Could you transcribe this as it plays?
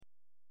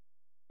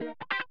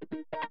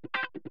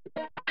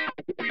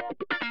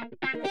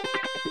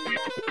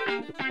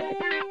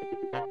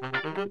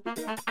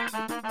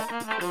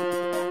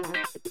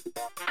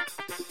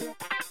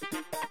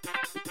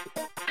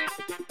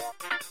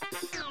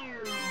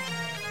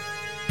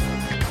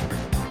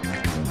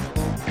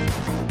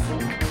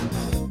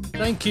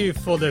Thank you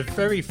for the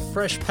very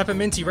fresh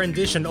pepperminty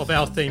rendition of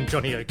our theme,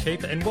 Johnny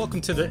O'Keefe, and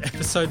welcome to the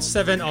episode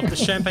 7 of the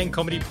Champagne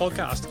Comedy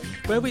Podcast,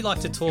 where we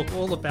like to talk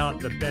all about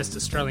the best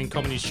Australian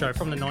comedy show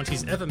from the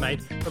 90s ever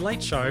made, The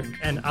Late Show,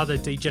 and other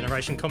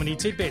D-Generation comedy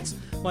tidbits.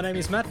 My name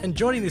is Matt, and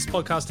joining this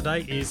podcast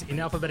today is, in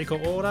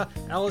alphabetical order,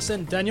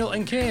 Alison, Daniel,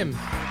 and Kim.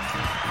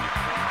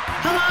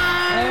 Hello!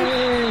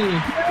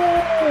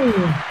 Hey!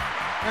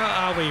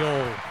 How are we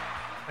all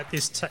at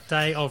this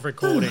day of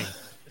recording?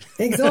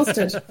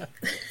 Exhausted.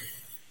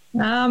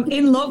 In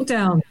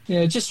lockdown.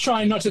 Yeah, just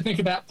trying not to think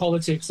about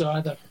politics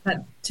either.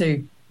 That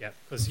too. Yeah,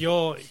 because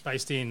you're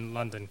based in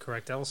London,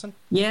 correct, Alison?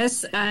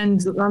 Yes,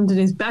 and London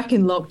is back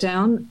in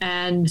lockdown,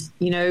 and,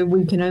 you know,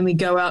 we can only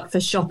go out for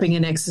shopping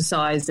and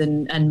exercise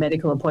and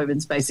medical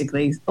appointments,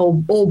 basically, or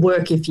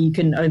work if you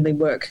can only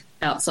work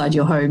outside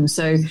your home.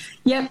 So,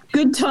 yep,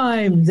 good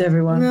times,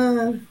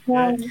 everyone.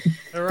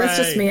 That's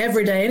just me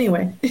every day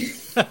anyway.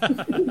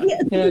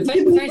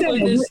 Thankfully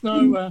there's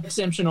no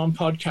exemption on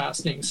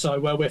podcasting, so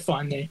we're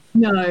fine there.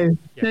 No,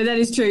 that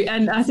is true.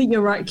 And I think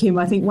you're right, Kim.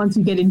 I think once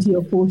you get into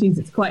your 40s,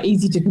 it's quite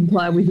easy to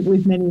comply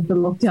with many of the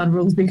lockdown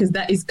rules because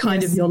that is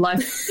kind of your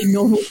life in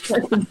normal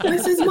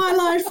This is my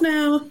life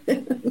now.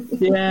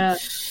 Yeah.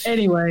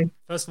 Anyway.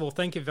 First of all,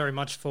 thank you very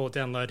much for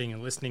downloading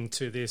and listening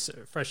to this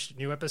fresh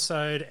new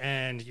episode,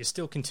 and you're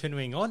still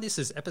continuing on. This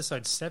is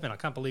episode 7. I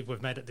can't believe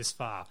we've made it this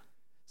far.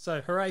 So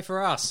hooray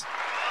for us.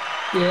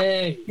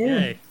 Yay.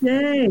 Yay.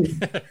 Yay.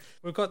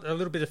 We've got a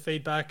little bit of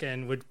feedback,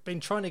 and we've been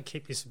trying to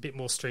keep this a bit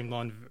more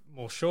streamlined,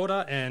 more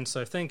shorter, and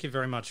so thank you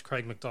very much,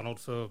 Craig McDonald,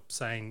 for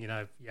saying,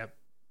 yep,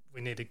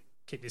 we need to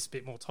keep this a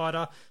bit more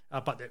tighter,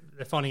 but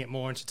they're finding it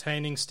more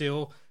entertaining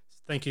still.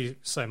 Thank you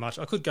so much.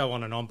 I could go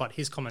on and on, but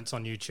his comments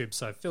on YouTube,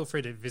 so feel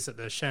free to visit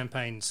the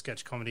Champagne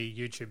Sketch Comedy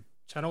YouTube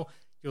channel.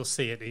 You'll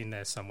see it in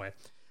there somewhere.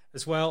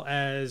 As well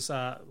as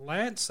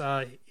Lance,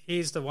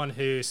 he's the one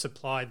who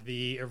supplied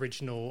the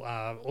original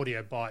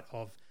audio bite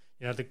of,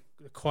 the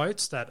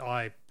quotes that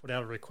I put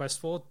out a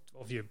request for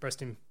of your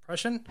breast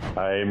impression.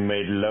 I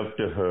made love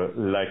to her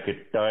like a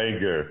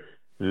tiger,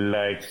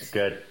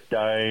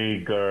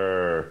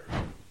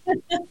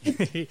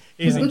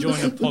 He's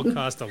enjoying the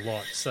podcast a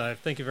lot, so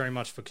thank you very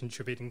much for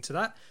contributing to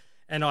that.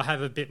 And I'll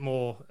have a bit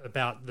more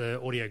about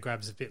the audio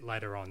grabs a bit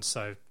later on,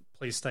 so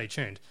please stay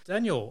tuned.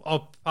 Daniel,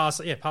 I'll pass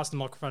the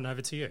microphone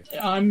over to you.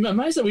 I'm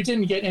amazed that we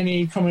didn't get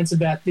any comments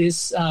about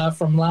this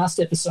from last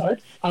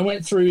episode. I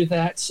went through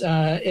that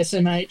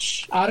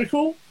SMH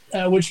article,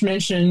 which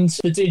mentioned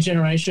the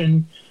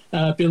D-Generation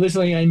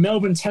belittling a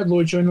Melbourne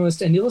tabloid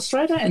journalist and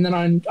illustrator, and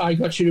then I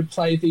got you to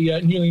play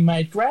the newly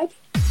made grab.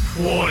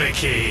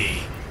 Warnicky.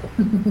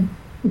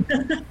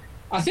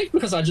 I think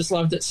because I just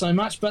loved it so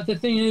much, but the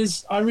thing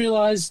is, I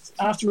realised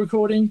after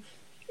recording,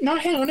 no,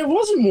 hang on, it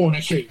wasn't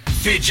Warnicky.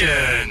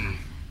 Fidgen.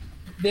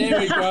 There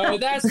we go,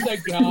 that's the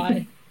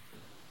guy.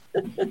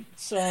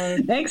 So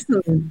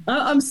excellent.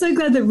 I'm so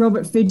glad that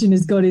Robert Fidgen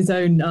has got his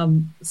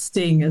own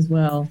sting as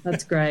well.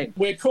 That's great.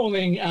 We're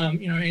calling,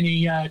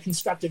 any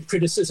constructive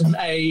criticism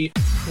a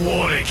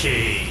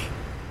Warnicky.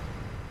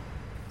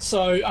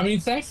 So, I mean,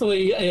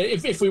 thankfully,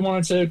 if we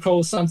wanted to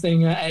call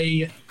something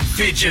a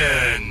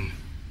Fidgen,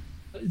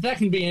 that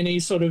can be any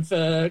sort of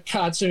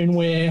cartoon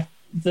where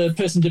the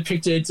person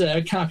depicted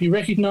can't be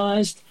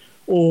recognised,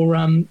 or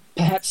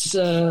perhaps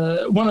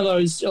one of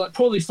those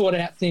poorly thought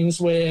out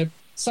things where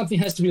something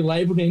has to be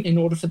labelled in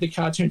order for the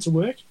cartoon to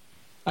work.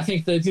 I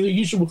think the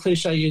usual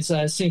cliche is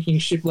sinking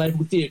ship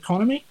labelled The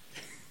Economy.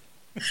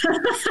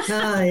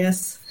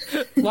 Yes.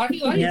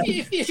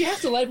 If you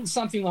have to label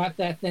something like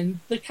that, then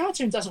the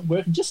cartoon doesn't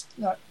work. And just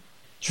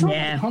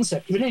try the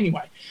concept. But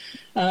anyway,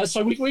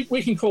 so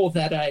we can call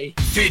that a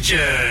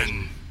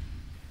Fidgen.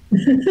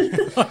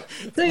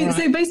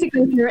 So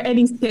basically, if there are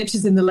any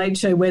sketches in The Late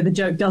Show where the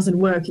joke doesn't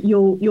work,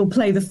 you'll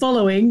play the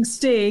following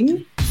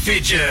sting.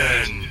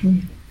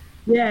 Fidgen.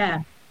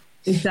 Yeah,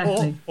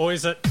 exactly. Or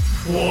is it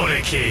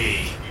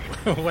Warnicky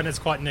when it's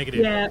quite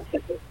negative? Yeah.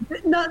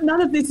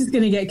 None of this is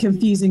going to get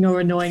confusing or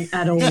annoying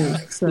at all.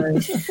 So,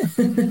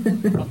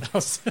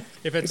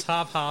 if it's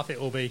half, it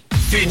will be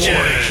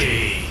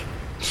Warnicky.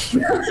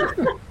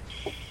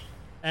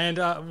 And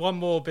one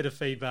more bit of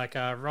feedback.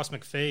 Ross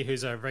McPhee,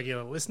 who's a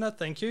regular listener,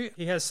 thank you.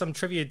 He has some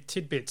trivia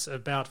tidbits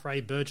about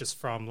Ray Burgess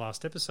from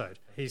last episode.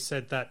 He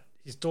said that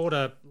his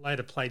daughter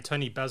later played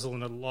Tony Basil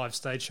in a live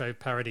stage show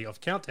parody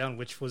of Countdown,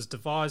 which was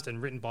devised and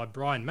written by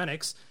Brian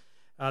Mannix,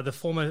 the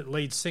former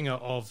lead singer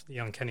of the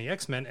Uncanny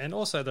X-Men, and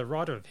also the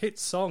writer of hit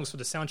songs for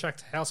the soundtrack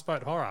to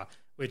Houseboat Horror,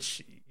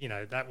 which,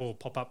 that will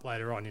pop up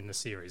later on in the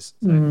series.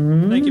 So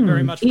thank you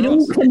very much, Ross. It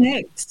all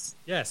connects.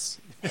 Yes.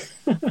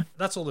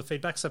 That's all the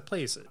feedback. So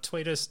please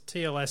tweet us,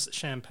 TLS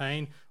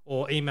Champagne,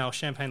 or email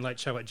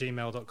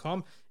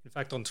champagnelateshow@gmail.com. In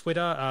fact, on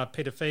Twitter,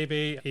 Peter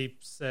Phoebe, he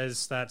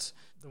says that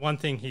the one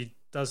thing he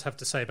does have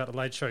to say about the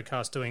Late Show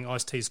cast doing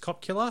Ice-T's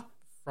Cop Killer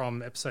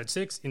from episode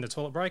 6 in the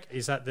toilet break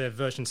is that their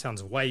version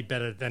sounds way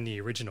better than the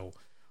original.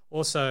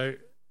 Also,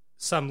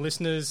 some new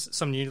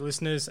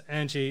listeners,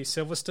 Angie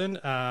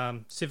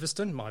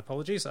Silverstone, my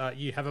apologies,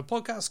 you have a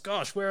podcast.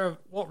 Gosh,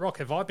 what rock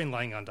have I been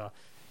laying under?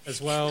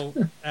 As well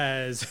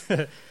as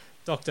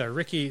Dr.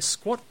 Ricky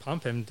Squat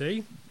Pump,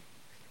 MD.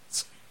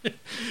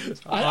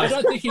 I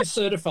don't think he's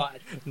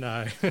certified.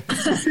 No.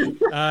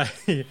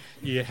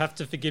 You have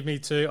to forgive me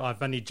too.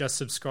 I've only just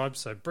subscribed,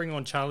 so bring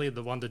on Charlie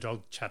the Wonder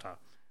Dog Chatter.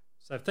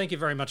 So thank you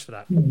very much for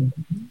that.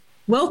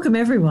 Welcome,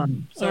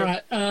 everyone. All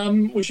right,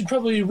 we should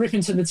probably rip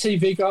into the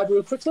TV guide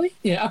real quickly.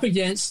 Yeah, up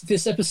against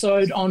this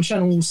episode on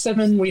Channel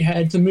 7, we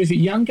had the movie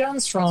Young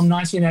Guns from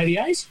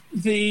 1988.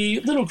 The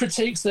little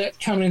critiques that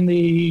come in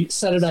the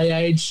Saturday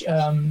Age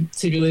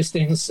TV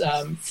listings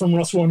from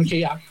Ross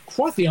Warneke are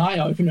quite the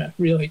eye-opener,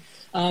 really.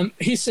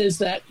 He says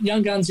that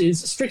Young Guns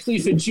is strictly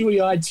for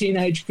dewy-eyed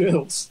teenage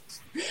girls.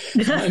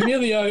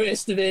 Emilio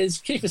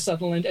Estevez, Kiefer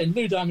Sutherland, and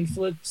Lou Diamond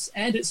Phillips,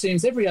 and it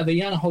seems every other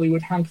young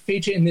Hollywood hunk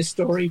feature in this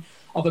story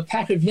of a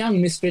pack of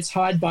young misfits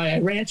hired by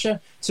a rancher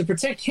to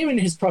protect him and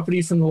his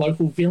property from the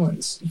local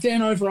villains.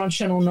 Then over on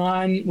Channel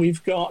 9,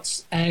 we've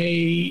got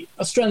a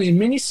Australian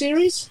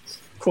miniseries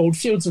called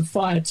Fields of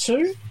Fire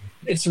 2.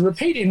 It's a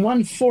repeat in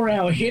one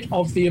 4-hour hit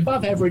of the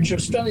above-average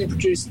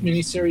Australian-produced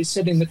miniseries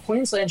set in the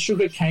Queensland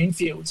sugar cane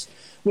fields.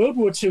 World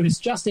War II has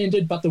just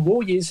ended, but the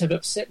war years have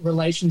upset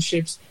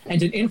relationships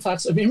and an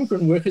influx of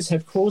immigrant workers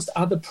have caused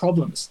other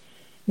problems.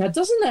 Now,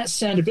 doesn't that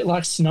sound a bit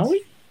like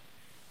Snowy?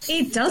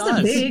 It does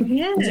a bit,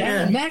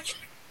 yeah. Mac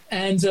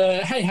and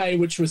Hey Hey,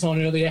 which was on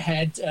earlier,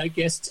 had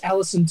guests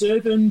Alison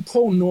Durbin,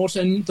 Paul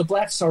Norton, The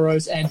Black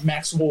Sorrows, and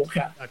Max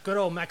Walker. Good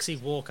old Maxie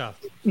Walker.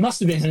 Must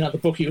have been another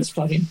book he was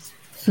plugging.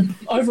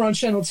 Over on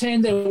Channel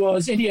 10, there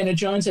was Indiana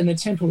Jones and the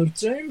Temple of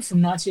Doom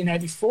from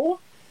 1984.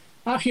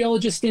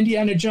 Archaeologist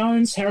Indiana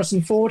Jones,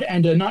 Harrison Ford,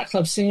 and a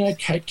nightclub singer,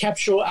 Kate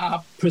Capshaw,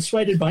 are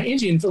persuaded by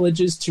Indian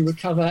villagers to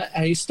recover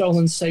a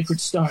stolen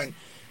sacred stone.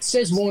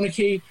 Says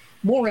Warneke,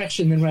 more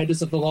action than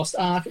Raiders of the Lost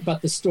Ark,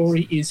 but the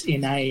story is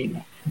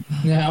inane.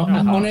 Now,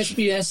 on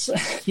SBS,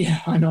 yeah,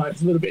 I know,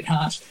 it's a little bit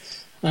harsh.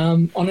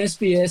 On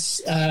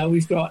SBS,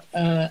 we've got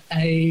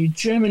a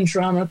German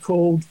drama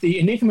called The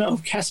Enigma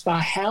of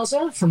Caspar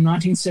Hauser from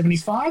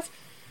 1975.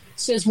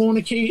 Says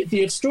Warneke,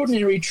 the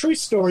extraordinary true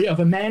story of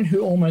a man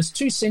who almost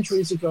 2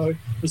 centuries ago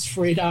was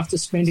freed after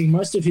spending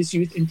most of his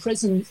youth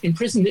imprisoned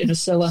in a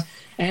cellar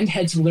and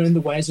had to learn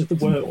the ways of the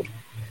world.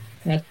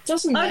 Now,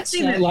 doesn't that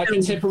sound like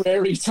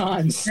contemporary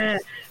times? Yeah.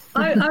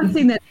 I've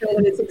seen that film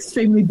and it's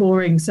extremely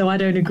boring, so I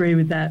don't agree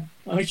with that.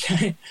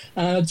 Okay.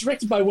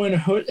 Directed by Werner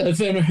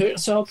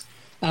Herzog,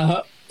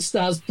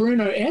 stars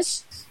Bruno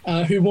S.,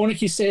 who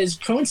Warneke says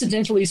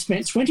coincidentally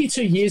spent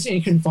 22 years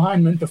in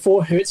confinement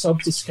before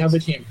Herzog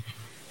discovered him.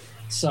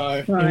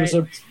 So It was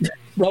a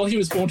role he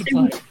was born to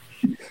play.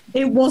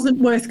 It wasn't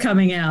worth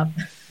coming out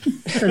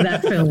for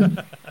that film.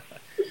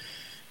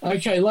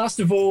 Okay, last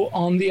of all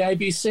on the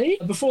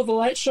ABC. Before the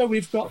Late Show,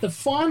 we've got the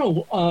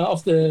final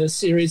of the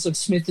series of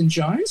Smith and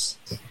Jones.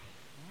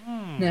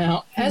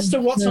 Now, as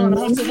to what's on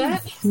after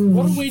that,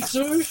 what do we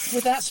do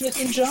without Smith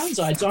and Jones?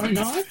 I don't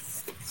know.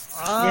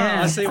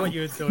 I see what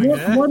you're doing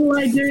there. What do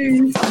I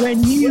do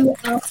when you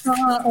are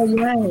far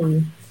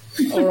away?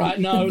 All right,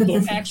 no,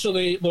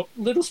 look,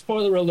 little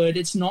spoiler alert,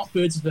 it's not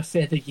Birds of a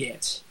Feather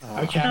yet,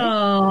 okay?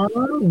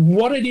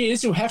 What it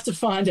is, you'll have to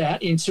find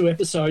out in 2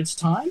 episodes'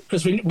 time,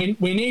 because we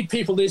need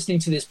people listening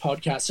to this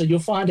podcast, so you'll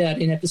find out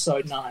in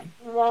episode 9.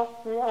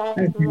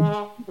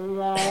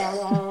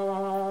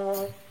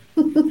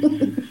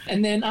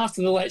 And then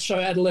after the Late Show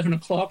at 11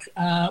 o'clock,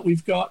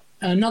 we've got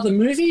another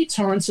movie,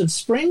 Torrents of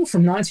Spring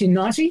from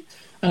 1990.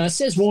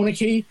 Says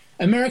Warneke,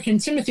 American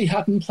Timothy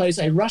Hutton plays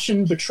a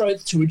Russian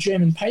betrothed to a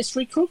German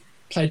pastry cook,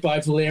 played by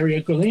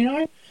Valeria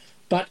Golino,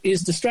 but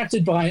is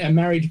distracted by a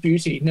married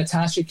beauty,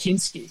 Natasha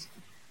Kinski.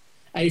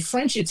 A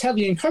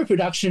French-Italian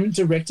co-production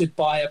directed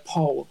by a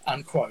Pole,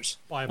 unquote.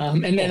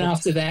 And then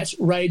after that,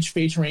 Rage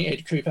featuring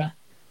Ed Cooper.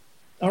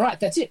 All right,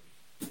 that's it.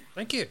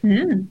 Thank you.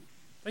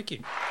 Thank you.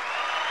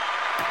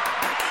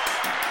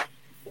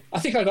 I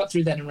think I got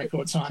through that in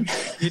record time.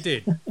 You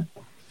did.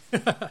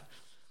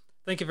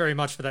 Thank you very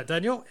much for that,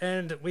 Daniel.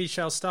 And we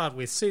shall start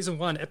with Season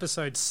 1,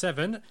 Episode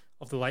 7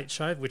 of The Late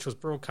Show, which was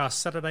broadcast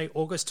Saturday,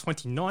 August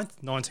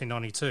 29th,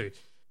 1992.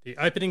 The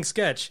opening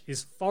sketch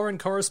is Foreign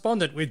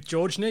Correspondent with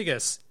George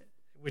Negus,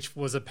 which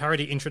was a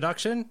parody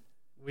introduction,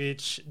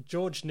 which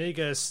George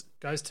Negus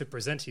goes to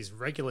present his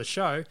regular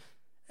show,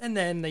 and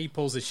then he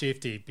pulls a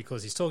shifty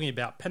because he's talking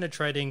about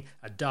penetrating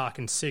a dark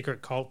and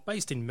secret cult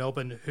based in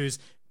Melbourne whose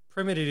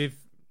primitive...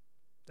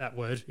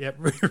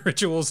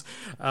 rituals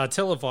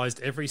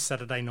televised every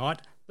Saturday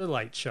night, The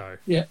Late Show.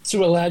 Yeah,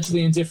 to a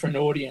largely indifferent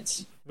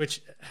audience.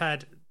 Which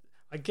had,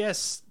 I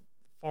guess,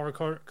 Foreign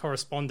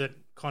Correspondent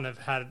kind of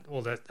had,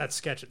 or that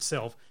sketch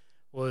itself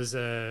was,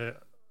 to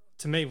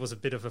me, was a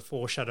bit of a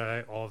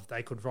foreshadow of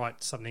they could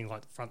write something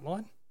like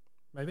Frontline,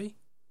 maybe?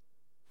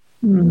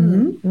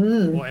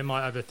 Or am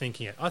I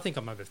overthinking it? I think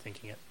I'm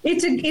overthinking it.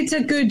 It's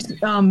a good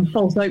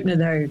false opener,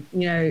 though.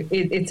 You know,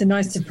 it's a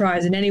nice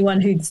surprise. And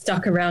anyone who'd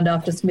stuck around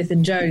after Smith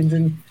and Jones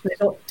and they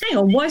thought, hang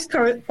on, why is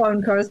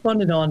foreign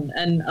correspondent on?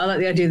 And I like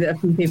the idea that a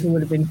few people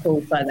would have been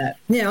fooled by that.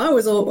 Yeah, I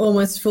was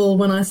almost fooled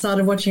when I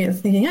started watching it,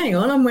 thinking, hang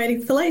on, I'm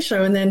waiting for the late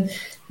show. And then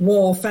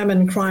war,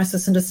 famine,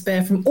 crisis and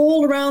despair from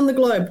all around the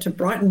globe to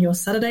brighten your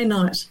Saturday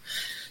night.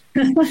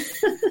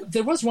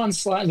 There was one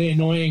slightly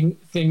annoying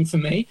thing for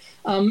me.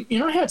 You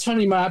know how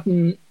Tony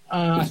Martin,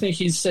 I think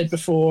he's said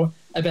before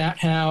about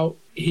how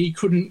he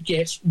couldn't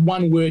get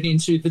one word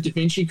into the Da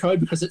Vinci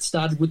Code because it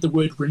started with the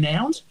word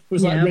renowned. It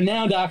was like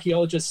renowned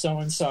archaeologist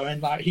so-and-so,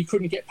 and like he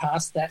couldn't get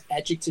past that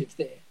adjective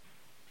there.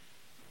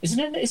 Is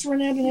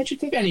renowned an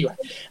adjective? Anyway.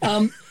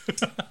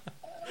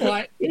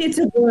 Like, it's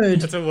a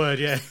word. It's a word,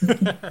 yeah.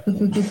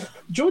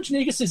 George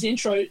Negus's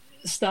intro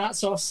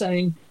starts off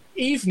saying,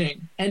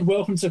 "Evening and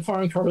welcome to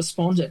Foreign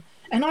Correspondent."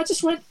 And I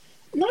just went,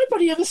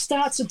 nobody ever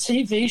starts a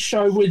TV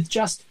show with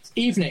just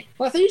evening.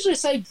 Like, they usually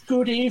say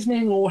good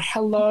evening or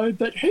hello,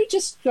 but who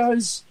just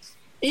goes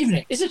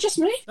evening? Is it just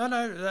me?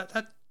 No,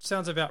 that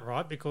sounds about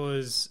right,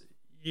 because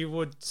you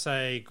would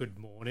say good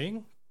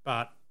morning,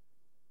 but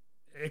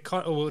it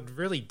would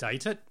really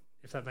date it,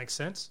 if that makes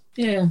sense.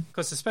 Yeah.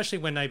 Because especially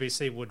when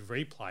ABC would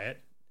replay it,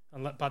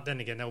 but then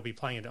again, they'll be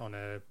playing it on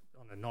a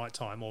night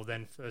time or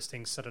then first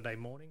thing Saturday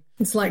morning.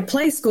 It's like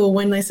Play School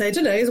when they say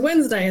today is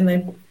Wednesday and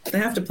they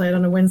have to play it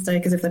on a Wednesday,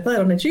 because if they play it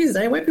on a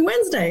Tuesday, it won't be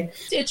Wednesday.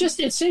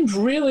 It seemed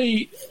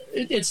really,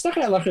 it stuck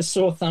out like a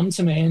sore thumb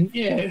to me. And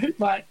yeah,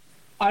 like,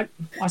 I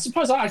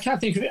suppose I can't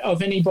think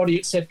of anybody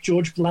except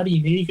George Bloody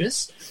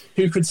Negus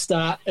who could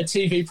start a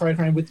TV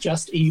program with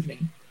just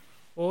evening.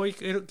 Or you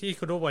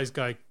could always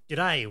go,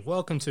 "G'day,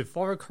 welcome to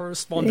Foreign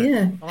Correspondent.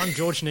 Yeah. I'm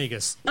George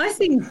Negus." I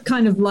think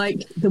kind of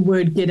like the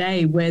word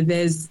 "g'day," where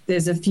there's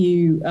a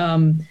few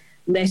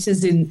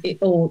letters in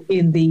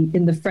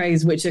the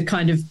phrase which are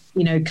kind of,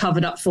 you know,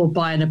 covered up for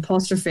by an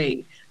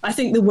apostrophe. I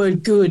think the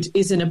word "good"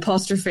 is an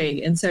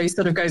apostrophe, and so he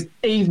sort of goes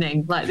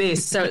 "evening" like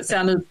this. So it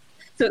sounded.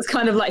 So it's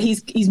kind of like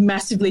he's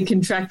massively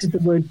contracted the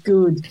word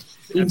 "good"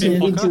 into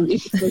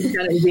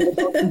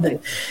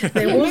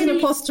There was an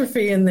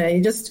apostrophe in there.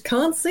 You just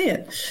can't see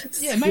it.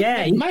 Yeah,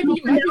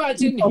 maybe I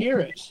didn't hear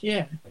it.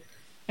 Yeah,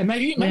 and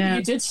maybe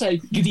you did say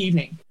good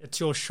evening. It's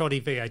your shoddy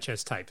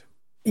VHS tape.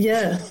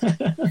 Yeah.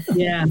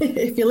 Yeah.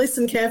 If you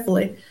listen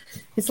carefully,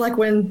 it's like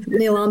when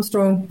Neil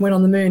Armstrong went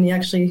on the moon. He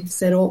actually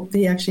said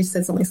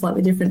something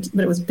slightly different,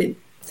 but it was a bit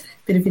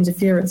of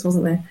interference,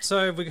 wasn't there?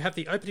 So we have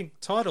the opening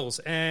titles,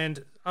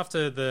 and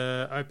after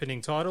the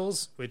opening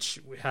titles,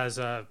 which has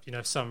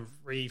some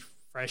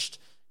refreshed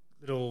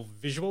little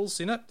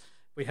visuals in it,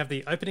 we have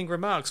the opening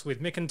remarks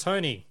with Mick and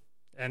Tony,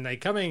 and they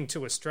coming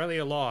to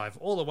Australia live,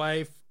 all the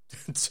way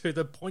to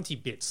the pointy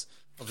bits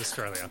of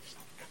Australia.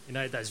 You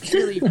know, those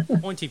really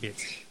pointy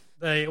bits.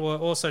 They were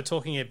also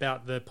talking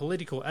about the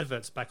political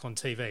adverts back on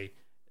TV.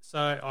 So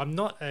I'm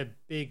not a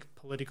big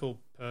political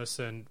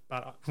person,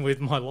 but with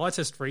my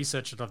lightest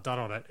research that I've done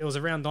on it, it was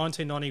around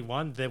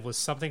 1991. There was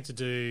something to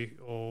do,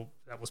 or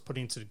that was put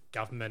into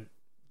government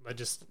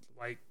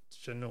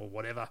legislation or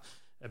whatever,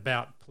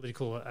 about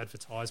political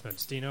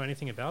advertisements. Do you know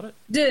anything about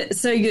it?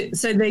 So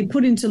they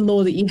put into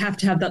law that you have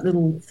to have that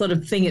little sort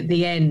of thing at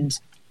the end,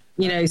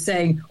 you know,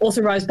 saying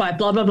authorised by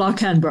blah blah blah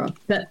Canberra,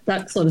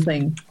 that sort of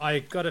thing. I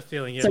got a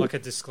feeling, like a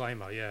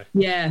disclaimer, yeah.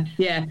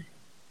 Yeah.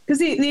 Because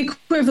the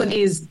equivalent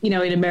is, you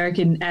know, in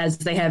American ads,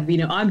 they have, you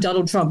know, I'm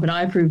Donald Trump and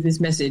I approve this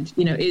message.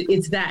 You know,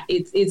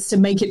 it's to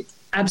make it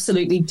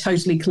absolutely,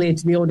 totally clear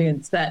to the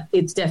audience that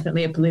it's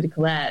definitely a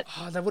political ad.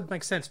 Oh, that would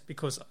make sense,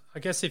 because I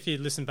guess if you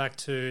listen back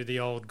to the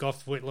old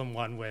Gough Whitlam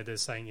one where they're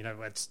saying, you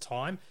know, it's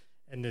time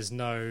and there's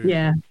no,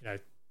 you know,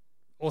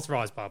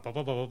 authorised by blah,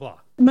 blah, blah, blah, blah.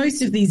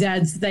 Most of these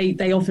ads,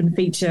 they often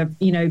feature,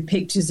 you know,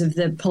 pictures of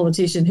the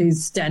politician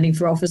who's standing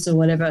for office or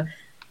whatever.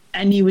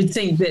 And you would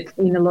think that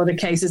in a lot of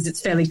cases it's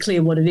fairly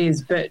clear what it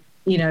is. But,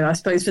 you know, I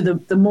suppose for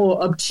the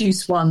more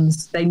obtuse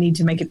ones, they need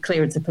to make it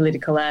clear it's a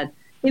political ad.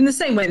 In the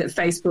same way that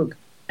Facebook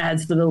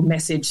adds the little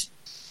message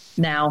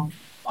now.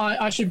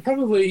 I should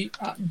probably,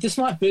 this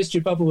might burst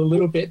your bubble a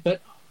little bit,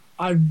 but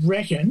I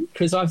reckon,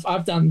 because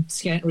I've done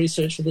scant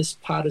research for this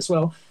part as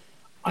well,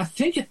 I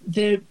think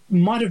there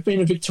might have been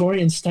a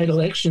Victorian state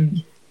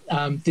election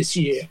this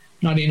year,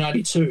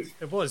 1992.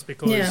 It was,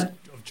 because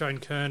of Joan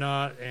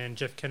Kerner and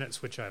Jeff Kennett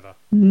switchover.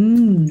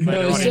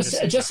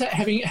 Just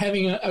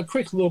having a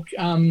quick look,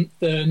 the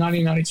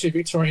 1992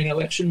 Victorian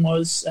election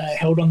was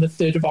held on the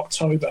 3rd of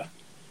October.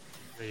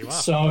 There you are.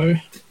 So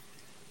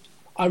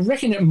I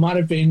reckon it might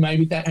have been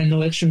maybe that an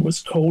election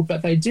was called,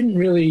 but they didn't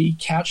really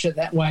couch it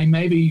that way,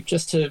 maybe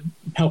just to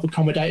help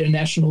accommodate a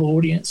national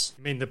audience.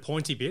 You mean the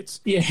pointy bits?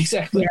 Yeah,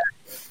 exactly. Yeah,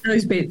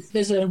 those bits.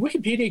 There's a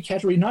Wikipedia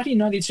category,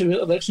 1992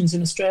 elections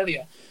in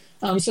Australia.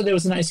 So there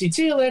was an ACT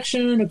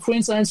election, a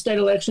Queensland state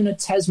election, a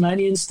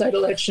Tasmanian state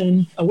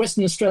election, a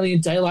Western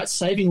Australian daylight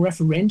saving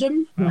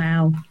referendum.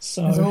 Wow.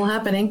 So It's all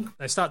happening.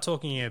 They start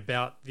talking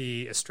about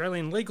the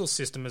Australian legal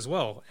system as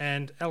well,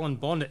 and Alan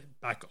Bond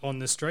back on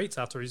the streets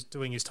after he's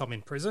doing his time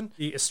in prison.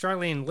 The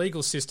Australian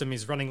legal system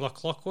is running like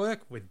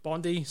clockwork with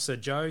Bondi, Sir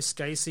Joe,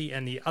 Scasey,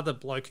 and the other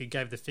bloke who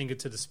gave the finger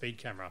to the speed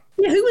camera.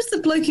 Yeah, who was the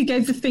bloke who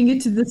gave the finger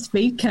to the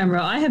speed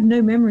camera? I have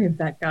no memory of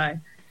that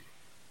guy.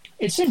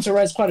 it seemed to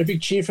raise quite a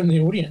big cheer from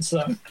the audience,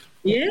 though.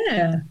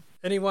 Yeah.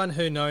 Anyone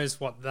who knows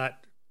what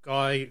that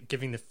guy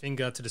giving the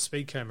finger to the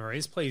speed camera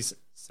is, please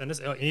send us,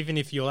 even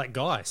if you're that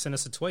guy, send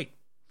us a tweet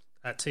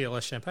at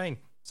TLS Champagne.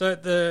 So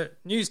the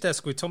news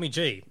desk with Tommy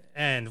G,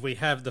 and we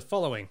have the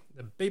following.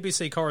 The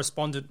BBC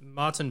correspondent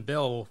Martin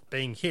Bell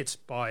being hit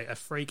by a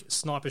freak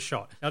sniper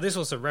shot. Now this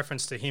was a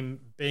reference to him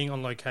being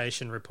on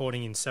location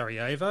reporting in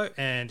Sarajevo,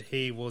 and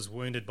he was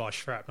wounded by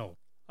shrapnel.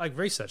 I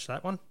researched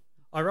that one.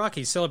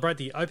 Iraqis celebrate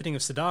the opening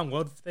of Saddam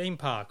World Theme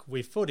Park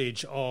with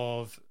footage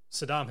of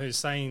Saddam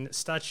Hussein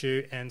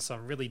statue and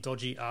some really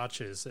dodgy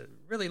arches. It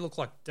really looked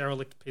like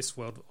derelict piss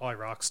world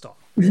Iraq style.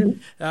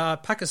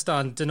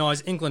 Pakistan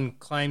denies England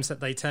claims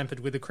that they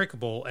tampered with a cricket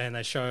ball, and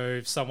they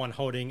show someone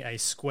holding a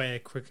square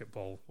cricket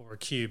ball or a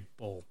cube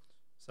ball.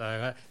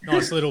 So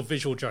nice little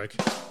visual joke.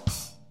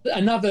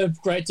 Another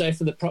great day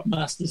for the prop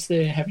masters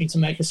there, having to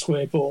make a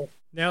square ball.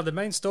 Now the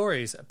main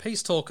stories. A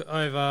peace talk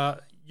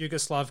over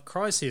Yugoslav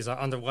crises are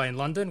underway in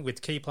London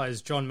with key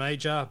players John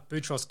Major,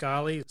 Boutros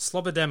Ghali,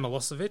 Slobodan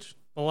Milosevic,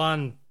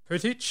 Milan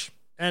Putic,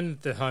 and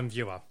the home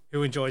viewer,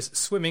 who enjoys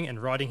swimming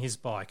and riding his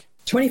bike.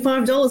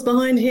 $25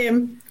 behind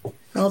him.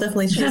 I'll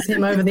definitely choose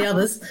him over the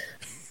others.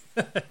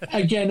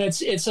 Again,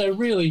 it's a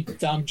really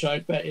dumb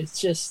joke, but it's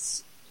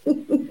just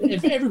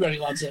if everybody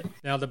loves it.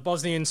 Now the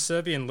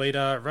Bosnian-Serbian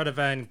leader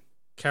Radovan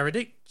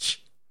Karadzic,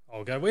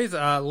 I'll go with,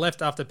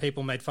 left after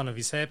people made fun of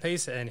his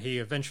hairpiece, and he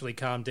eventually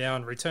calmed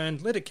down,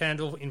 returned, lit a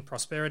candle in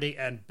prosperity,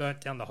 and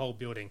burnt down the whole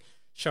building,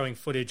 showing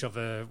footage of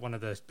one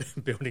of the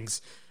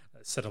buildings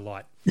set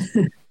alight.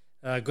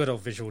 Good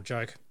old visual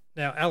joke.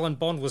 Now, Alan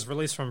Bond was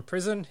released from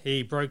prison.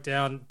 He broke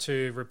down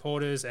to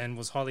reporters and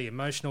was highly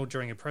emotional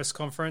during a press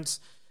conference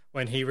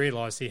when he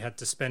realised he had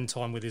to spend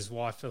time with his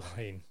wife,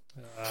 Elaine.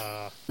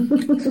 Oh,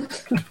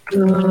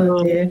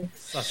 dear.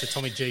 Such a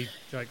Tommy G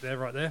joke there,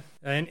 right there.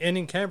 And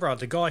in Canberra,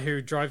 the guy who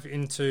drove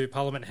into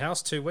Parliament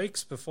House 2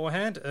 weeks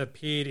beforehand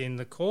appeared in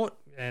the court,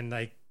 and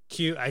they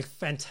cue a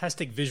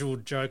fantastic visual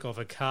joke of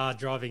a car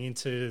driving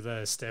into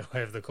the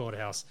stairway of the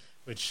courthouse,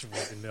 which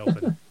was in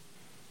Melbourne.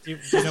 Do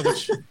you know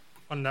which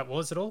one that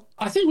was at all?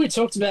 I think we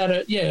talked about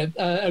it,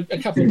 a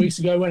couple of weeks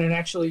ago when it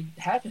actually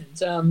happened.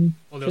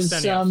 Well, they were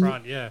standing up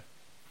front, yeah.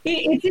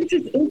 It's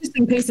an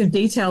interesting piece of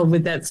detail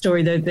with that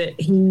story, though, that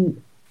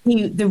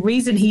the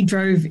reason he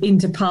drove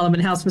into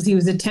Parliament House was he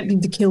was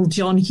attempting to kill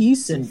John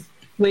Hewson,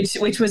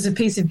 which was a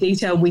piece of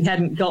detail we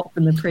hadn't got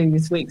from the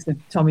previous weeks of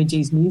Tommy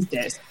G's news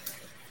desk.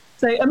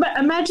 So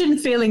imagine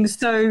feeling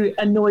so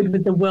annoyed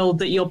with the world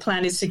that your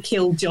plan is to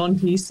kill John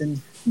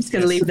Hewson. I'm just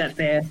going to leave that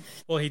there.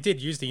 Well, he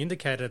did use the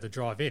indicator to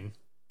drive in.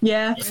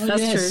 Yeah,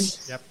 that's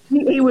yes. true.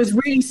 Yep. He was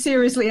really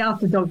seriously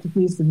after Dr.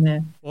 Hewson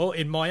there. Well,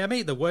 in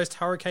Miami, the worst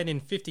hurricane in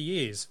 50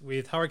 years,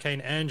 with Hurricane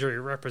Andrew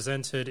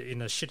represented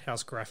in a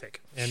shithouse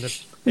graphic. And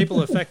the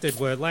people affected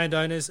were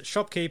landowners,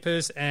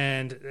 shopkeepers,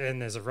 and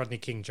there's a Rodney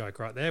King joke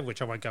right there,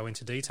 which I won't go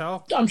into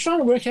detail. I'm trying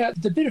to work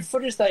out the bit of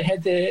footage they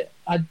had there.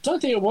 I don't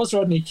think it was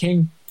Rodney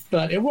King,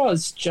 but it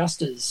was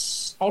just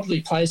as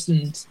oddly placed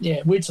and,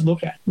 weird to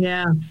look at.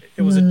 Yeah.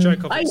 It was a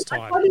joke of its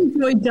time. I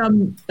enjoyed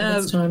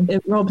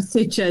Rob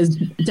Sitch as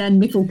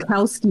Dan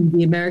Michalkowski,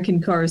 the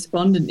American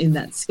correspondent in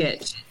that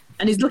sketch.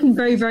 And he's looking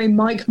very, very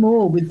Mike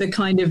Moore with the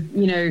kind of,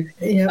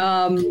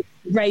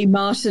 Ray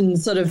Martin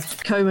sort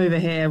of comb over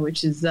hair,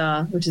 which is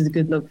a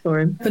good look for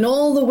him. And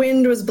all the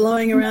wind was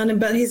blowing around him,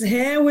 but his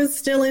hair was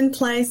still in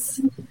place.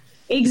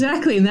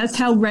 Exactly, and that's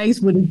how Ray's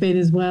would have been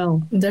as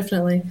well.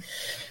 Definitely.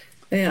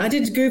 Yeah, I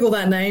did Google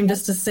that name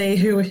just to see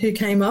who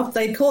came up.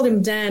 They called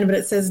him Dan, but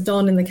it says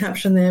Don in the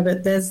caption there.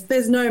 But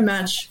there's no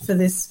match for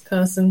this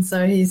person,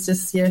 so he's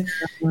just your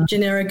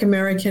generic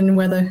American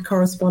weather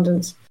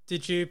correspondent.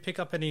 Did you pick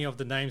up any of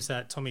the names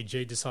that Tommy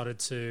G decided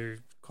to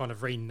kind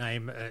of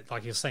rename?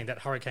 Like you're saying that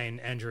Hurricane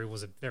Andrew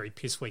was a very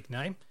piss-weak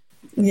name?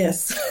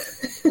 Yes.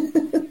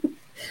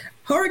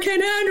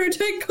 Hurricane Andrew,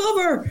 take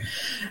cover!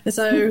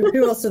 So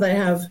who else do they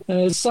have?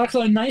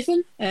 Cyclone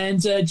Nathan and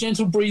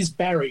Gentle Breeze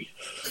Barry.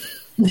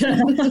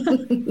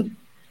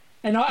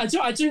 And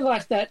I do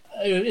like that.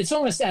 It's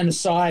almost an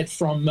aside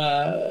from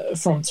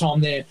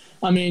Tom there.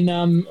 I mean,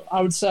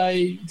 I would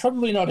say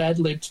probably not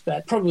ad-libbed,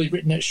 but probably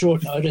written at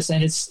short notice,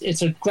 and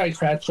it's a great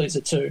crowd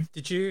pleaser too.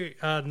 Did you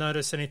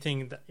notice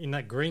anything in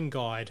that Green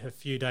Guide a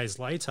few days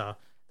later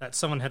that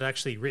someone had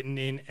actually written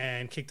in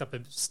and kicked up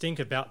a stink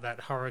about that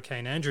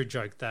Hurricane Andrew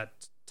joke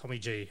that Tommy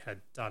G had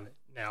done?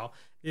 Now,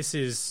 this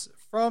is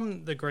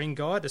from the Green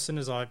Guide as soon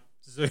as I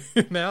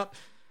zoom out.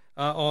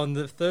 On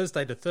the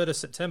Thursday, the 3rd of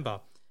September.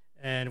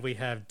 And we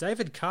have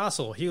David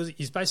Castle.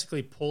 He's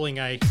basically pulling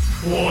a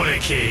water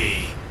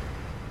key.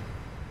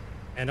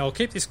 And I'll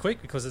keep this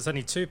quick because it's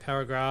only 2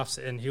 paragraphs,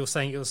 and he was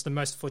saying it was the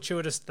most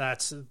fortuitous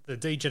that the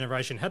D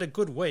generation had a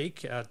good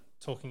week,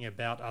 talking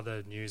about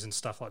other news and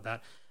stuff like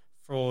that,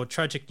 for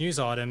tragic news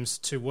items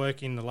to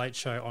work in the Late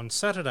Show on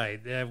Saturday.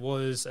 There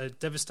was a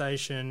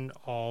devastation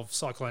of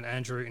Cyclone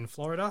Andrew in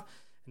Florida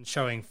and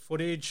showing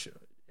footage,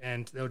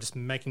 and they were just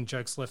making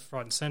jokes left,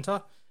 right and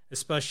centre,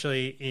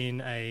 especially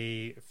in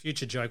a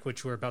future joke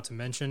which we're about to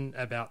mention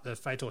about the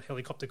fatal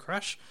helicopter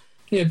crash.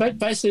 Yeah, but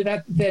basically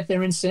that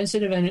they're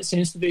insensitive, and it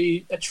seems to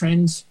be a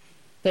trend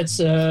that's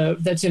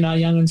in our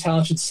young and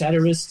talented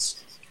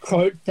satirists.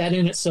 Quote, that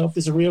in itself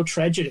is a real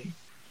tragedy,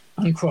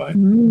 unquote.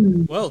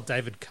 Well,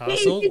 David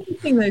Castle. It's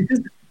interesting, though, because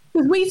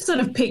we've sort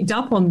of picked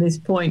up on this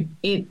point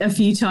a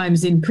few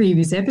times in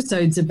previous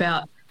episodes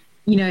about,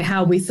 you know,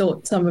 how we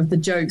thought some of the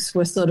jokes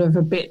were sort of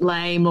a bit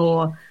lame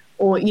or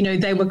you know,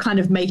 they were kind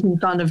of making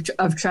fun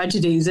of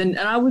tragedies. And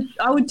I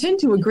would tend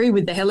to agree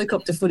with the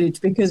helicopter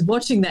footage, because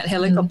watching that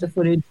helicopter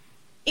footage,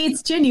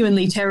 it's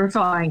genuinely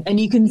terrifying. And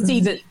you can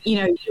see that, you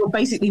know, you're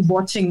basically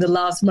watching the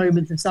last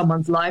moments of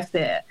someone's life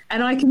there.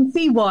 And I can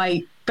see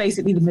why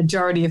basically the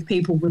majority of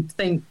people would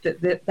think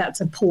that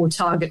that's a poor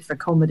target for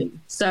comedy.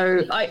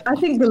 So I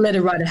think the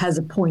letter writer has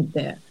a point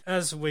there.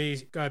 As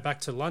we go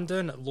back to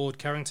London, Lord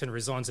Carrington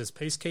resigns as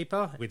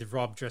peacekeeper, with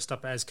Rob dressed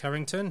up as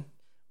Carrington,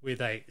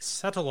 with a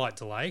satellite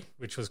delay,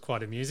 which was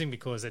quite amusing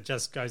because it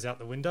just goes out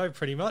the window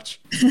pretty much.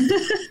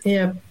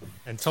 Yeah.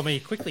 And Tommy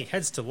quickly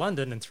heads to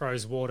London and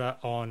throws water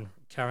on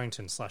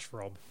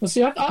Carrington/Rob. Well,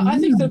 see, I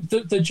think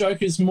the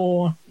joke is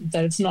more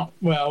that it's not,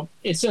 well,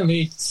 it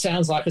certainly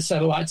sounds like a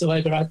satellite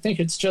delay, but I think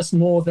it's just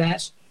more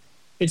that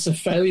it's a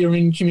failure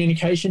in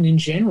communication in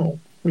general,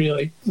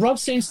 really. Rob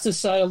seems to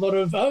say a lot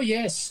of, oh,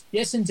 yes,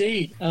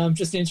 indeed,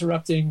 just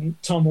interrupting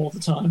Tom all the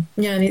time.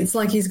 Yeah, and it's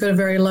like he's got a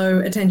very low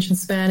attention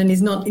span and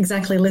he's not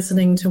exactly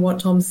listening to what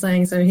Tom's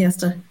saying, so he has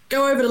to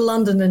go over to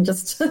London and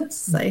just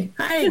say,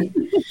 hey.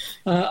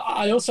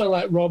 I also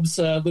like Rob's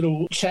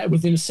little chat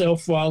with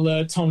himself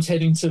while Tom's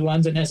heading to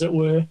London, as it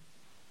were.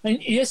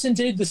 And yes,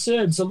 indeed, the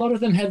Serbs, a lot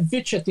of them have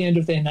Vich at the end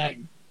of their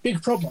name.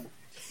 Big problem.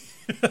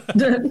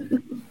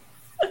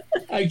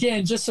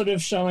 Again, just sort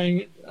of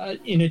showing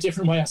in a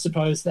different way, I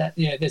suppose, that,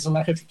 yeah, there's a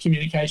lack of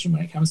communication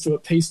when it comes to a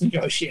peace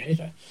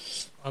negotiator.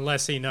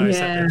 Unless he knows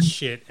that that's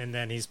shit and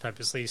then he's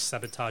purposely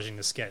sabotaging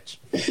the sketch.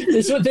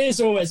 There's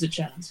always a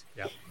chance.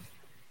 Yeah.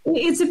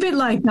 It's a bit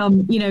like,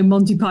 you know,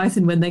 Monty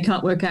Python when they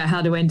can't work out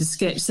how to end a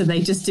sketch, so they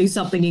just do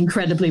something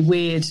incredibly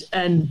weird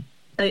and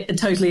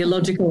totally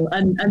illogical.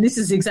 And this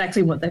is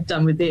exactly what they've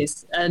done with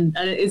this. And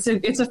it's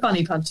a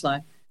funny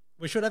punchline.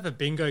 We should have a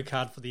bingo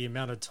card for the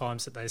amount of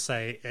times that they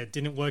say it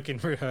didn't work in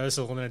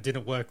rehearsal and it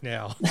didn't work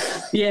now.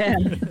 Yeah.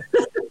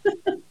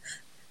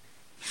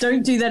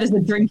 Don't do that as a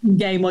drinking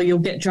game or you'll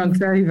get drunk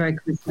very, very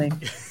quickly.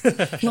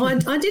 No,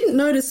 I didn't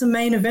notice a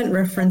main event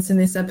reference in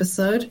this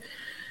episode.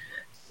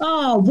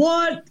 Oh,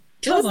 what?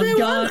 Was there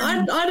one?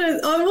 I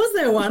don't. Oh, was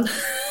there one?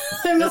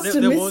 I must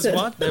have missed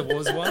it. There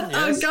was one.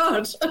 Yes. Oh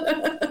God!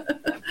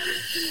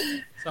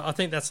 So I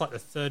think that's like the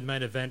third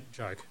main event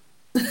joke.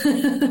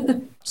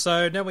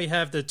 So now we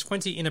have the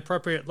 20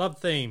 inappropriate love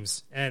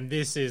themes, and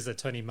this is a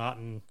Tony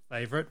Martin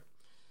favourite,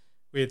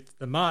 with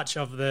the March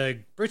of the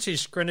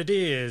British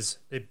Grenadiers,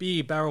 the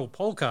Beer Barrel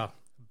Polka,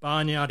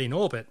 Barnyard in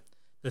Orbit,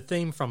 the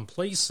theme from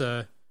Please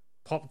Sir,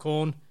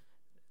 Popcorn,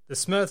 the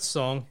Smurfs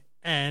song,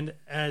 and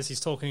as he's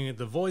talking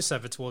the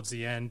voiceover towards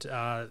the end,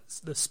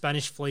 the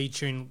Spanish Flea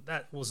tune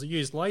that was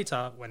used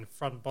later when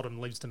Front Bottom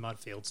leaves the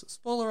Mudfields.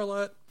 Spoiler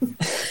alert.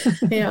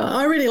 Yeah,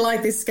 I really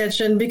like this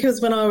sketch, and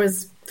because when I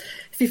was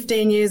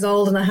 15 years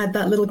old and I had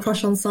that little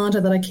crush on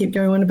Santo that I keep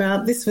going on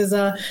about, this was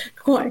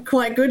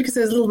quite good because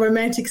there's little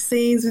romantic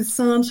scenes with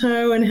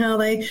Santo and how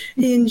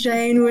he and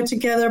Jane were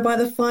together by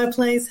the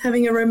fireplace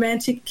having a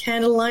romantic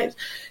candlelight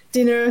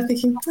dinner,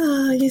 thinking,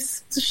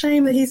 yes, it's a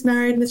shame that he's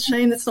married and it's a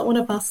shame that's not one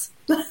of us.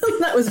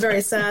 That was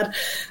very sad.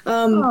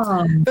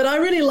 But I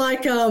really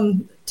like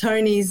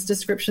Tony's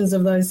descriptions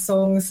of those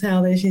songs,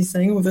 how she's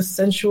saying, the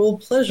sensual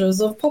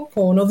pleasures of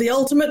popcorn, or the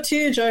ultimate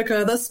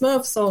tearjerker, the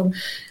Smurf song.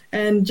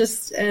 And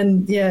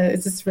yeah,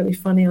 it's just really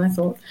funny, I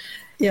thought.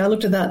 Yeah, I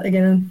looked at that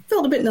again and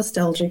felt a bit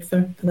nostalgic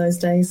for those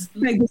days.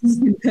 You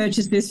can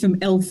purchase this from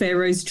El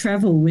Pharaoh's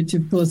Travel, which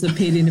of course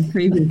appeared in a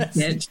previous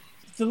sketch.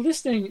 The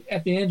listing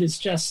at the end is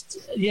just,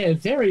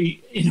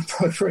 very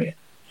inappropriate.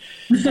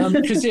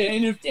 Because,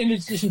 in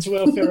addition to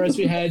El Pharaoh's,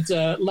 we had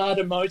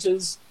Lada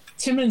Motors,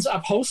 Timmins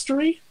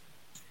Upholstery,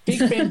 Big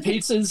Ben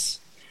Pizzas,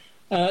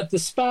 the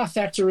Spa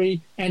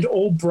Factory, and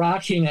all Bra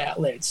King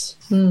outlets.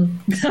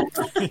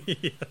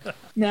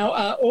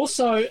 Now,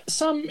 also,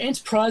 some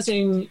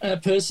enterprising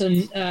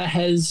person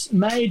has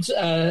made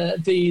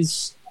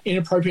these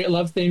inappropriate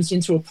love themes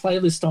into a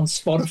playlist on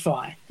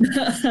Spotify.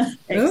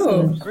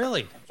 Oh,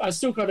 really? I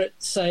still got it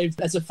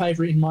saved as a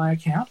favourite in my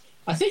account.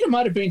 I think it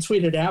might have been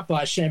tweeted out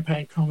by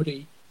Champagne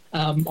Comedy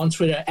on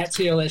Twitter at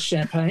TLS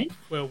Champagne.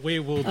 Well, we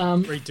will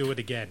redo it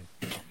again.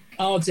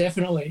 Oh,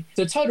 definitely.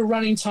 The total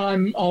running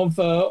time of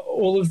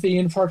all of the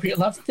inappropriate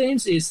love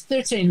themes is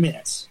 13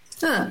 minutes.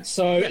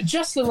 So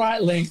just the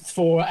right length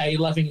for a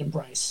loving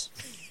embrace.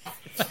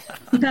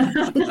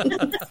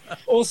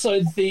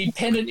 Also, the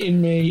pedant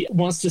in me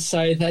wants to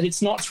say that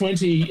it's not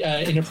 20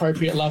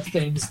 inappropriate love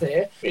themes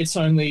there. It's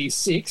only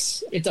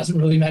 6. It doesn't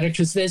really matter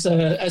because there's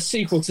a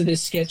sequel to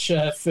this sketch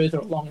further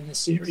along in the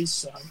series.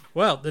 So.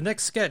 Well, the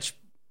next sketch,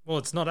 well,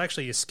 it's not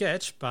actually a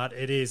sketch, but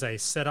it is a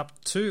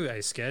setup to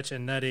a sketch,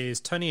 and that is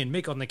Tony and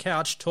Mick on the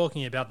couch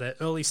talking about their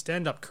early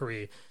stand-up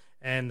career,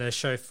 and they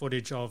show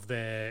footage of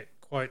their,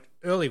 quote,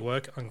 early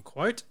work,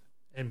 unquote,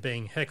 and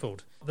being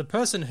heckled. The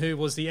person who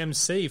was the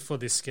MC for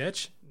this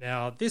sketch,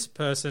 now this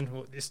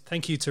person,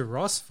 thank you to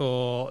Ross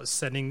for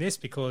sending this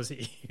because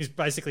he's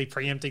basically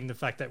preempting the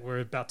fact that we're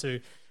about to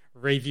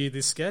review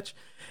this sketch,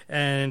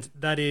 and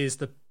that is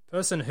the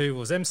person who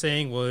was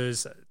MCing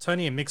was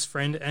Tony and Mick's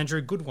friend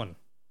Andrew Goodwin,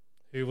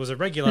 who was a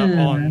regular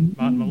on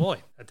Martin Malloy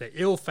at the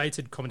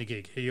ill-fated comedy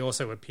gig. He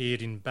also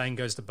appeared in Bang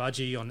Goes the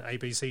Budgie on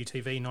ABC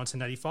TV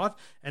 1985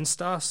 and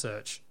Star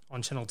Search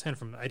on Channel 10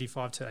 from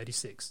 85 to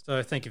 86.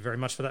 So thank you very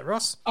much for that,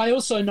 Ross. I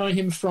also know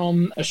him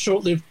from a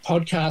short-lived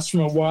podcast from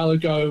a while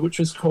ago, which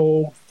was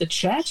called The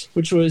Chat,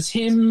 which was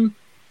him,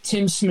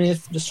 Tim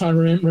Smith, just trying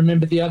to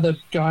remember the other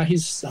guy.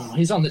 He's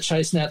on the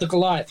chase now, the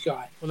Goliath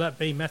guy. Will that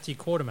be Matthew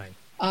Quartermain?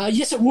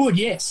 Yes, it would,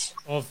 yes.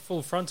 Of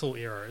Full Frontal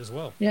era as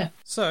well. Yeah.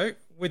 So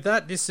with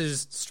that, this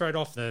is straight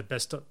off the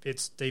Best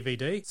Bits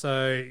DVD.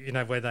 So,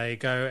 where they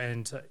go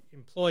and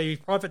employ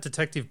Private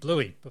Detective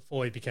Bluey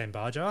before he became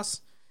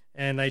Bargearse.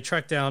 And they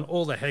track down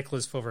all the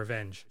hecklers for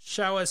revenge.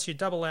 Show us your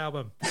double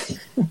album.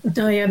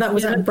 Oh, yeah, that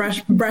was at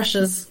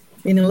Brash's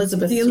in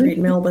Elizabeth Street,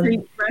 Melbourne.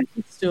 Street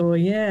Brash store,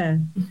 yeah.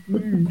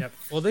 Yep.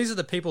 Well, these are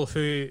the people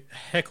who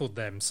heckled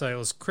them. So it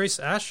was Chris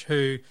Ash,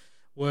 who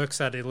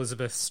works at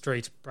Elizabeth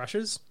Street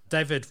Brushes.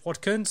 David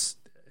Watkins,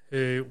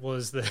 who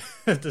was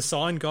the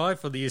sign guy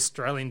for the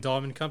Australian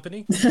Diamond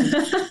Company.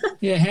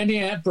 Yeah,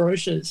 handing out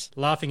brochures.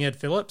 Laughing Ed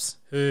Phillips,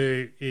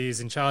 who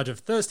is in charge of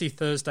Thirsty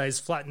Thursdays,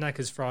 Flat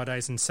Knackers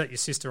Fridays, and Set Your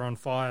Sister on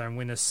Fire and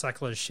Win a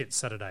Sackler's Shit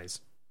Saturdays.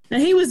 Now,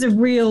 he was a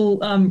real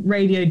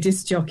radio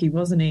disc jockey,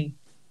 wasn't he?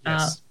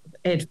 Yes.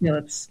 Ed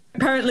Phillips.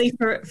 Apparently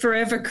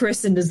forever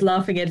christened as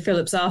Laughing Ed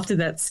Phillips after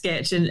that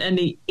sketch, and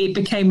it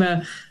became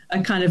a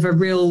kind of a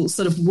real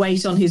sort of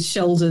weight on his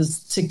shoulders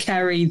to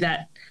carry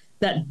that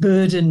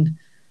burden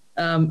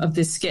of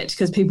this sketch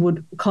because people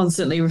would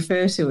constantly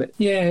refer to it.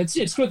 Yeah,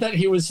 it's good that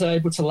he was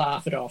able to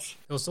laugh it off.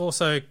 There was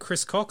also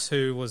Chris Cox,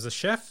 who was the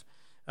chef,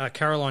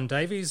 Caroline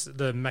Davies,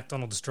 the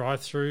McDonald's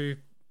drive-through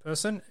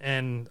person,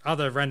 and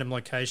other random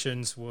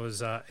locations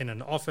was in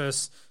an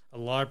office, a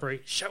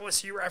library. Show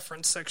us your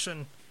reference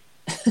section.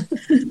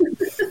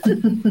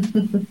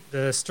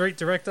 The street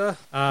director,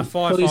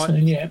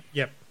 Policeman, yeah.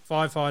 Yep,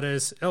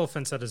 firefighters,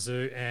 elephants at a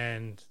zoo,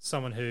 and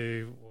someone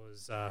who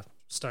was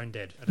stone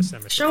dead at a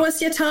cemetery. Show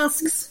us your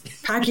tusks,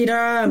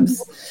 pachyderms.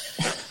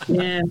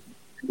 Yeah.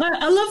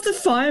 I love the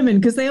firemen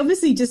because they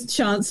obviously just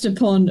chanced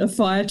upon a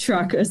fire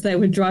truck as they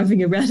were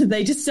driving around and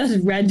they just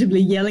started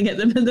randomly yelling at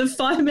them and the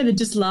firemen are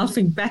just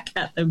laughing back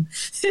at them.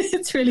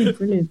 It's really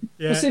brilliant.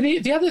 Yeah. Well, so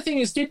the other thing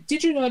is,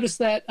 did you notice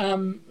that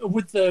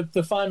with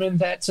the firemen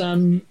that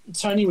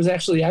Tony was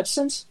actually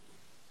absent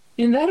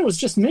in that? It was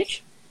just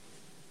Mick?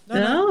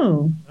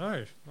 No,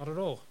 not at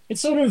all.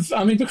 It's sort of,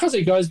 because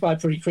it goes by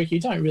pretty quick, you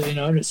don't really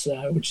notice,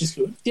 which is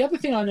good. The other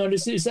thing I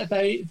noticed is that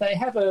they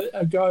have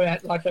a go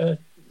at like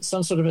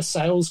some sort of a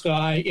sales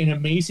guy in a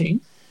meeting,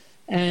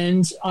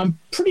 and I'm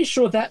pretty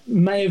sure that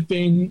may have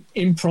been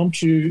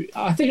impromptu.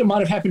 I think it might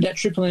have happened at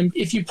Triple M.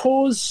 If you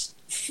pause,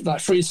 like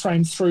freeze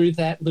frame through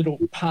that little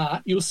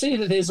part, you'll see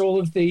that there's all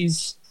of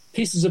these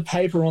pieces of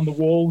paper on the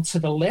wall to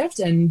the left,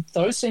 and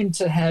those seem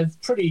to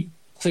have pretty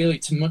clearly,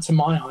 to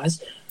my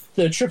eyes,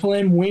 the Triple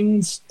M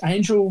Winged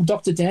Angel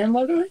Dr. Dan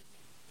logo.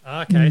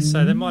 Okay,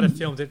 so they might have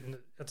filmed it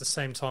at the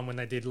same time when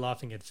they did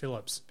Laughing Ed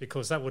Phillips,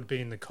 because that would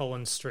be in the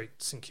Collins Street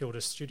St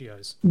Kilda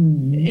studios.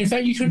 In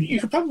fact, you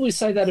could probably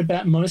say that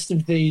about most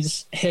of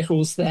these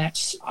heckles,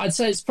 that I'd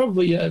say it's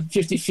probably a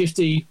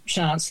 50-50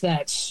 chance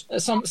that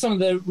some of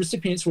the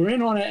recipients were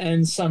in on it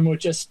and some were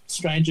just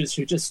strangers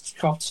who just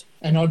copped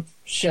an odd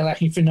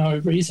shellacking for no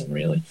reason,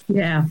 really.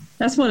 Yeah,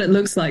 that's what it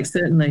looks like,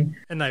 certainly.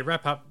 And they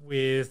wrap up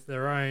with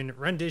their own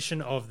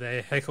rendition of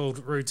their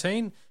heckled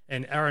routine,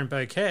 and Aaron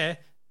Beaucaire,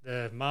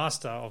 the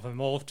master of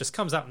them all, just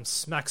comes up and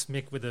smacks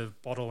Mick with a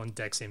bottle and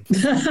decks him.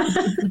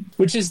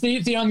 Which is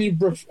the only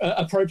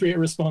appropriate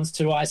response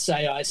to I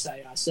say.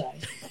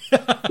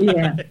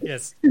 Yeah.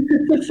 Yes.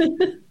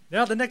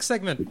 Now the next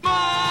segment.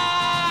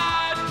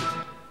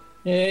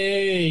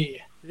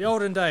 Hey. The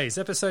Olden Days,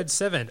 episode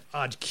 7,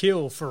 I'd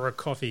kill for a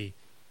coffee.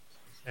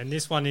 And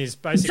this one is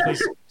basically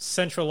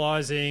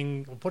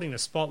centralising or putting a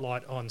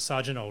spotlight on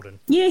Sergeant Olden.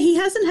 Yeah, he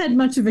hasn't had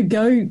much of a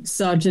go,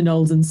 Sergeant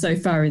Olden, so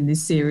far in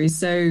this series.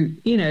 So,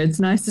 it's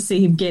nice to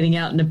see him getting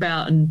out and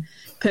about and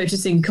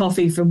purchasing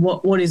coffee from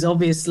what is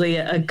obviously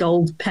a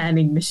gold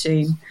panning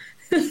machine.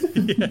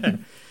 Yeah.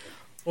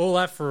 All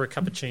that for a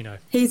cappuccino.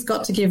 He's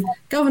got to give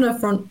Governor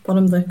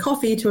Frontbottom the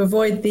coffee to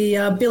avoid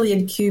the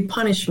billiard cue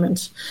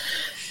punishment.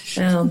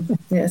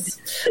 Yes.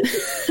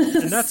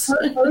 And that's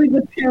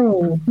the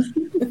peril.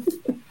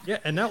 yeah,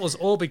 and that was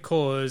all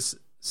because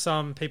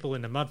some people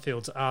in the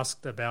Mudfields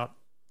asked about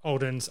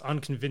Alden's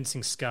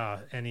unconvincing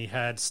scar, and he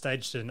had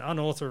staged an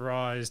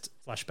unauthorized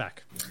flashback.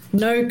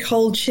 No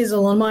cold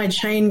chisel on my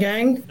chain,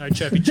 gang. No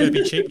chirpy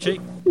cheep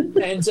cheep.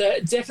 And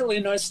definitely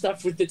no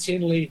stuff with the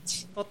tin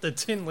lids. Not the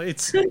tin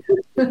lids.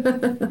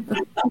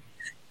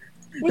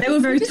 They were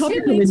very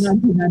topical in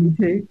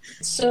 1992.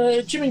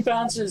 So Jimmy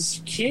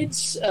Barnes's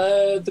kids,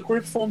 the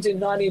group formed in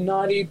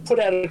 1990, put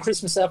out a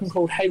Christmas album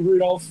called Hey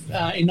Rudolph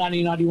in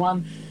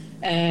 1991,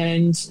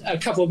 and a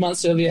couple of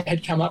months earlier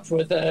had come up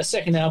with a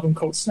second album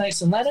called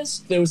Snakes and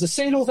Ladders. There was a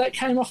single that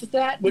came off of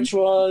that, which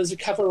was a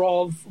cover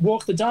of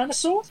Walk the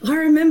Dinosaur. I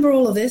remember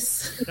all of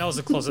this. That was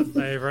a closet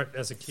favourite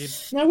as a kid.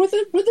 Now, were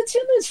the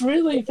tin lids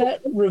really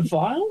that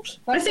reviled?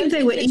 I think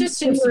they were. It just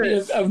seems to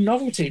be of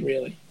novelty,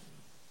 really.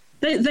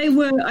 They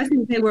were. I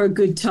think they were a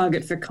good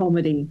target for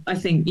comedy. I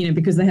think, you know,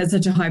 because they had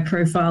such a high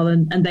profile,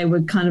 and they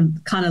were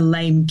kind of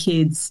lame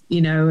kids,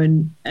 you know,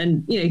 and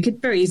you know, you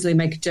could very easily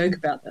make a joke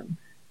about them.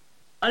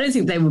 I don't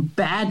think they were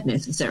bad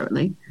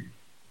necessarily.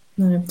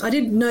 No, I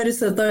did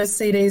notice that those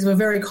CDs were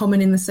very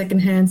common in the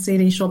second-hand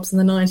CD shops in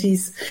the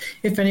 90s.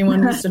 If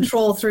anyone used to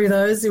trawl through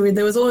those,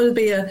 there was always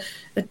be a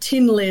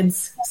tin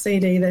lids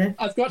CD there.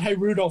 I've got Hey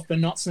Rudolph, but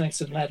not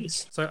Snakes and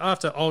Ladders. So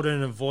after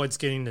Alden avoids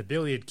getting the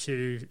billiard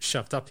cue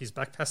shoved up his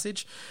back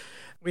passage,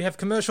 we have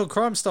Commercial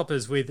Crime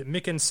Stoppers with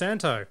Mick and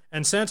Santo.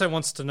 And Santo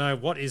wants to know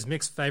what is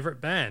Mick's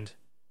favourite band,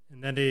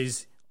 and that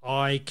is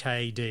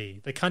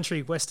IKD, the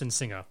country western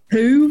singer.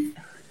 Who?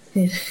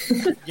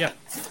 Yeah,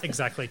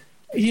 exactly.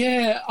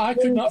 Yeah, I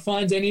could not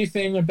find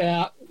anything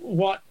about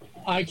what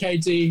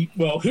IKD,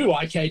 well, who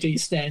IKD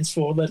stands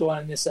for, let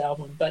alone this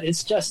album, but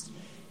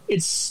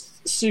it's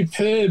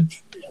superb,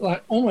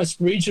 like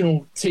almost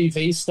regional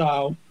TV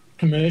style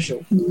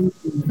commercial.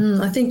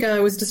 I think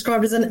it was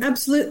described as an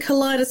absolute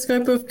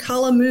kaleidoscope of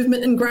colour,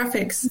 movement and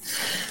graphics.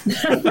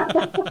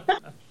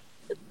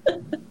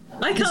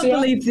 I can't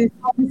believe this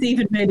has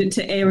even made it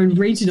to air in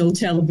regional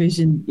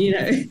television, you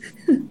know.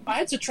 I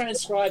had to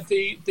transcribe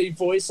the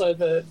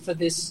voiceover for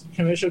this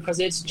commercial because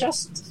it's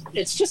just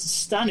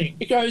stunning.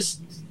 It goes,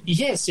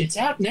 yes, it's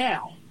out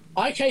now.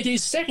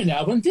 IKD's second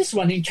album, this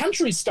one in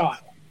country style.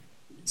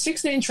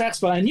 16 tracks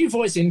by a new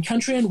voice in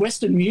country and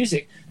western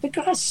music. The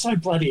guy's so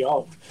bloody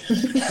old.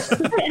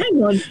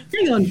 Hang on.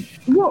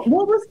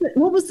 What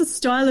was the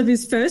style of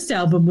his first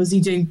album? Was he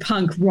doing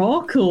punk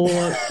rock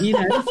or, you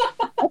know?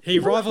 He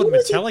rivaled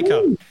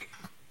Metallica.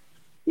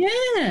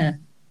 Yeah.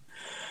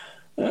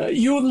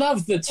 You'll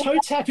love the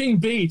toe-tapping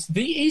beat,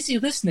 the easy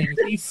listening,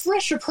 the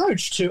fresh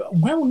approach to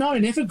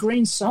well-known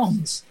evergreen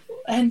songs.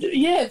 And,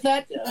 yeah,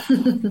 that...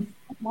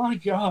 my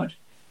God.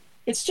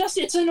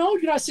 It's an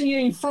old guy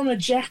singing From a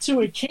Jack to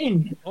a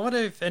King. I wonder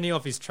if any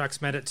of his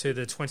tracks made it to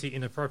the 20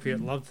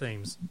 inappropriate love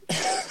themes.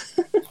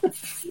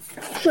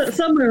 But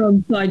somewhere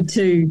on side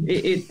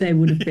 2, they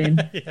would have been.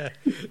 Yeah,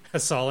 a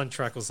silent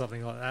track or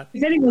something like that.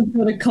 If anyone's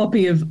got a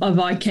copy of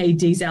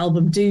IKD's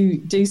album,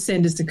 do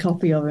send us a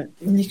copy of it.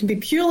 You can be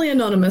purely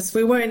anonymous.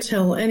 We won't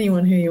tell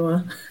anyone who you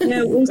are.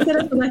 Yeah, we'll set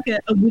up like a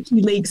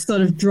WikiLeaks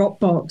sort of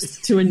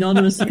Dropbox to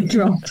anonymously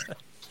drop.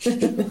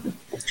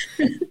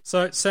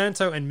 So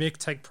Santo and Mick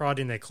take pride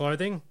in their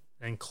clothing,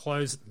 and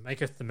clothes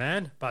maketh the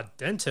man, but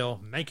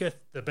dental maketh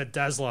the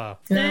bedazzler.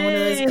 One of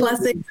those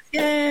classics.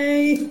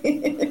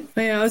 Yay!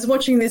 Yeah, I was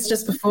watching this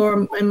just before,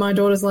 and my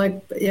daughter's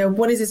like, "Yeah,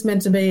 what is this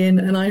meant to be?"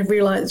 And I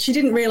realized she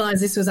didn't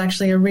realize this was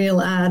actually a real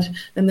ad,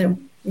 and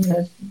then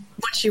once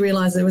she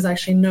realized it was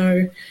actually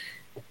no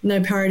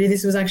parody,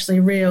 this was actually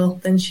real,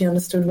 then she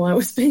understood why it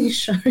was being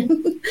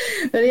shown.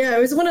 But yeah,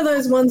 it was one of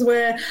those ones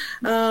where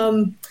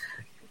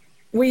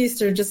we used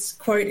to just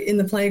quote in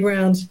the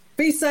playground,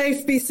 "Be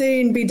safe, be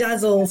seen, be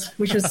dazzled,"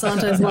 which was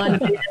Santo's line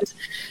at the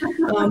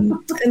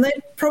end. And they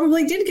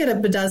probably did get a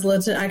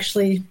bedazzler to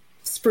actually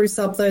spruce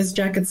up those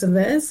jackets of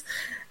theirs.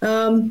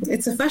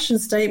 It's a fashion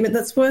statement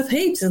that's worth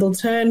heaps. It'll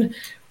turn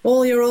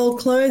all your old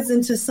clothes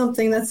into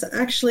something that's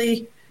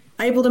actually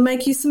able to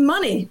make you some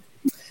money.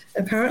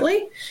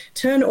 Apparently,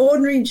 turn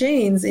ordinary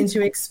jeans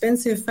into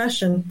expensive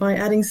fashion by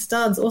adding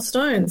studs or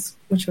stones,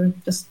 which were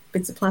just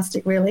bits of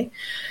plastic, really.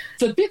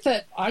 The bit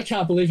that I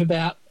can't believe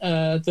about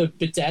the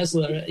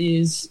bedazzler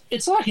is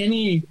it's like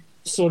any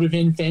sort of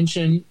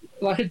invention.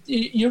 Like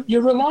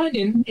you're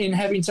reliant in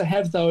having to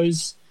have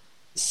those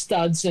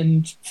studs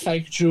and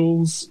fake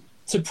jewels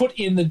to put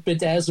in the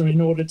bedazzler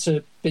in order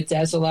to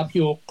bedazzle up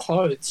your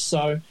clothes.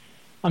 So,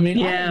 I mean,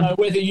 I don't know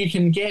whether you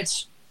can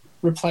get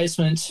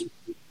replacement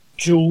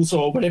jewels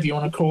or whatever you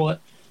want to call it,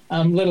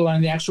 let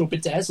alone the actual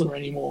bedazzler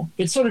anymore.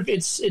 It's sort of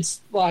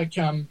it's like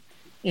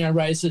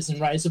razors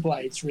and razor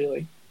blades,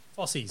 really.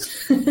 Fossies.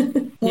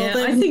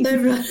 Well, I think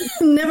they've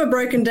never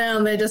broken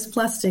down. They're just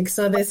plastic,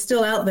 so they're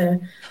still out there.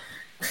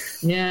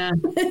 Yeah.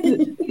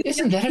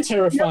 Isn't that a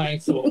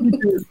terrifying thought?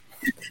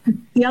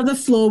 The other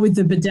flaw with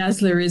the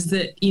bedazzler is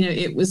that,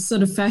 it was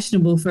sort of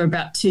fashionable for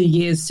about 2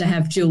 years to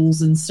have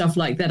jewels and stuff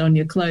like that on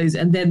your clothes,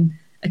 and then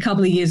a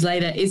couple of years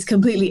later, it's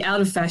completely out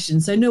of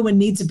fashion. So no one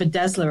needs a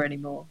bedazzler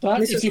anymore.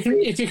 But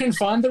if you can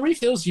find the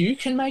refills, you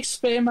can make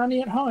spare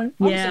money at home.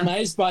 I was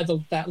amazed by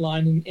that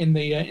line in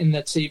the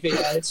TV.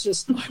 It's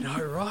just I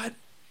know, right?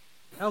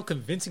 How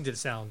convincing did it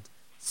sound?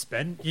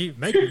 You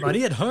make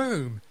money at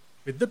home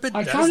with the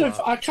bedazzler.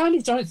 I kind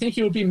of don't think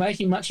you would be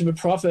making much of a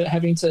profit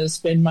having to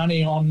spend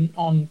money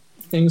on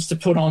things to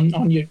put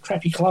on your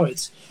crappy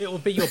clothes. It will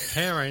be your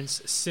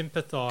parents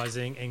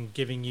sympathising and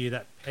giving you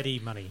that petty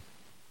money.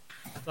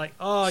 Like,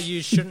 oh,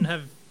 you shouldn't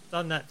have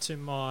done that to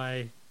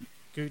my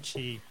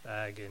Gucci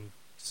bag and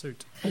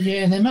suit.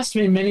 Yeah, there must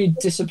have been many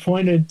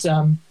disappointed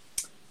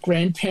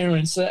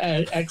grandparents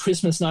at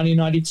Christmas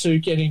 1992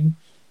 getting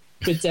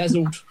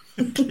bedazzled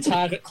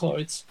Target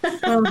clothes.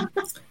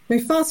 We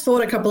fast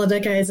forward a couple of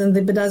decades, and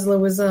the bedazzler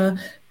was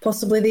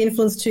possibly the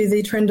influence to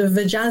the trend of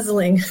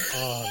vajazzling,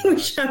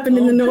 which happened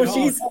in the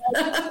noughties.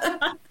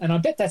 And I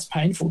bet that's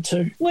painful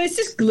too. Well, it's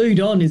just glued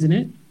on, isn't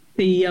it?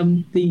 The I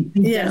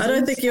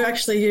don't think you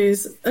actually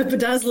use a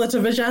bedazzler to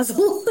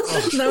vajazzle.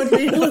 That would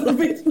be a little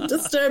bit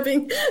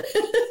disturbing.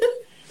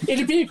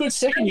 It'd be a good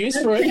second use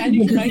for it, and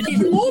you can make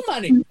even more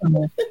money.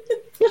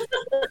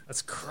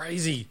 That's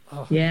crazy.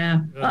 Oh.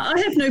 Yeah. I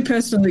have no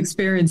personal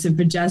experience of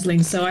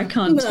bedazzling, so I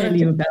can't tell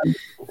you about it.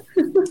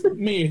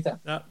 Me either.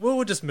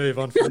 We'll just move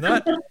on from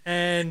that.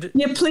 And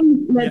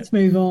please, let's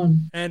move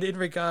on. And in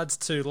regards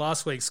to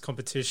last week's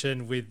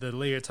competition with the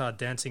leotard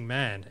dancing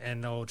man,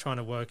 and they were trying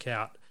to work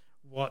out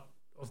what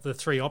of the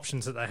three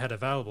options that they had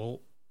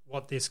available,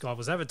 what this guy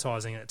was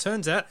advertising. And it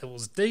turns out it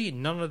was D,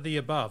 none of the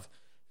above.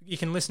 You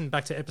can listen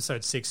back to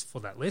episode 6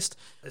 for that list.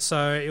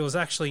 So it was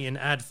actually an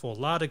ad for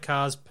Lada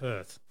Cars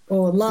Perth.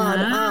 Or lard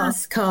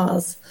ass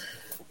cars.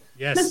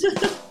 Yes.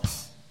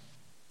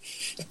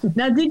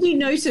 Now, did you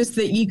notice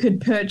that you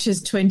could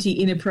purchase 20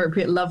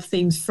 inappropriate love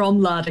themes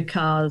from Lada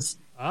Cars?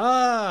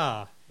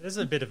 There's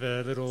a bit of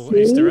a little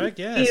Easter egg,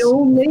 yes. It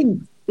all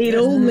links. It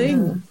all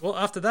links. Well,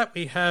 after that,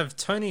 we have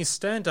Tony's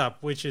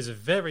stand-up, which is a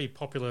very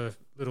popular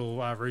little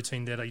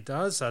routine that he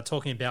does,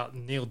 talking about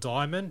Neil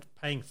Diamond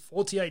paying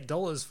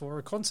 $48 for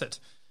a concert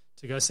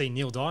to go see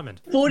Neil Diamond.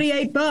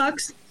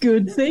 $48.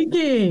 Good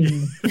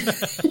thinking.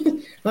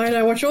 I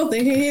know what you're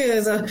thinking here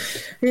is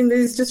in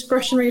these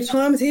discretionary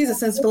times, here's a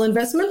sensible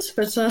investment.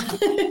 But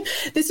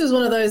this was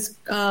one of those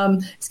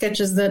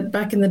sketches that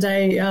back in the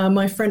day,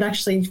 my friend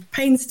actually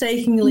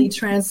painstakingly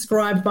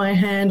transcribed by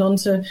hand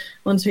into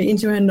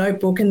her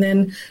notebook and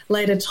then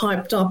later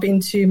typed up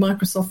into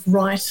Microsoft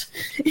Write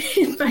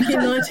back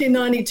in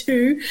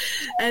 1992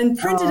 and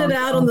printed it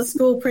out on the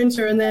school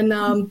printer and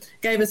then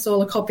gave us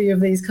all a copy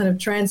of these kind of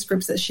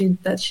transcripts that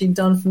she'd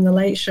done from the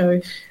Late Show.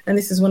 And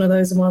this is one of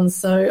those ones.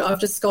 So I've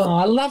just got... Oh,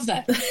 I love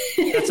that.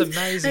 That's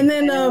amazing. And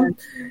then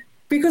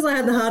because I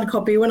had the hard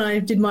copy, when I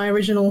did my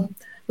original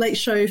Late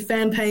Show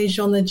fan page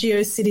on the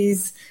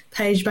GeoCities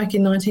page back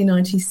in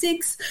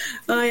 1996,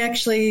 I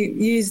actually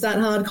used that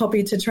hard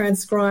copy to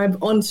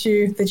transcribe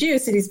onto the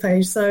GeoCities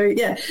page. So,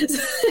 yeah,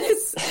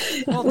 it's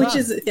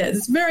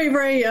very,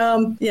 very,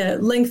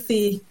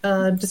 lengthy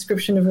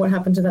description of what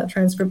happened to that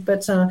transcript.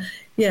 But,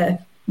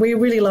 we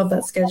really love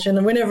that sketch,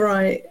 and whenever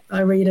I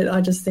read it,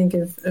 I just think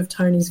of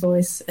Tony's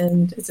voice,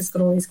 and it's just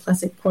got all these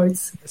classic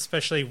quotes.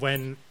 Especially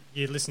when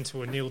you listen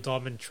to a Neil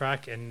Diamond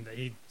track and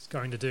he's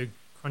going to do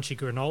Crunchy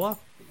Granola.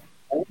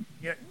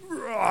 Yeah,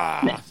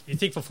 you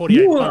think for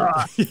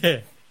 $48? Yeah,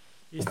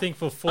 you think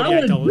for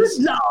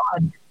 $48?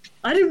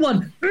 I didn't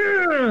want.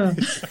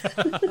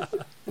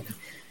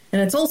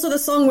 And it's also the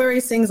song where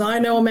he sings, I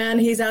know a man,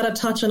 he's out of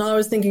touch. And I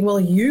was thinking, well,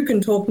 you can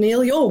talk,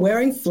 Neil. You're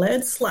wearing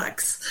flared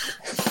slacks.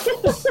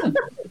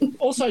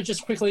 Also,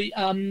 just quickly,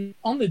 on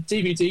the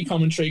DVD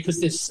commentary,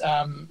 because this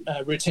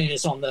routine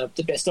is on the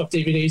best of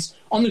DVDs,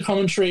 on the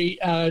commentary,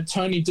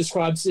 Tony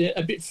describes it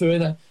a bit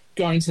further,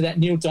 going to that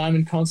Neil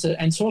Diamond concert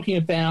and talking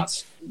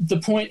about the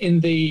point in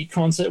the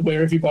concert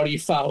where everybody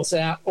files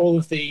out all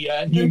of the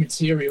new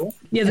material.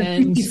 Yeah, the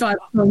 55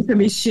 songs from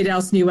his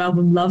shithouse new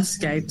album,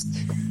 Lovescapes.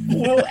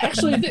 Well,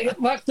 actually,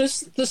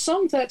 the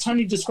song that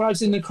Tony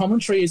describes in the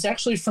commentary is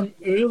actually from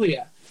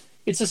earlier.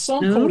 It's a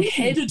song called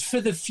Headed for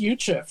the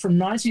Future from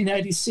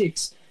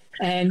 1986.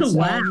 And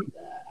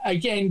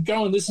again,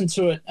 go and listen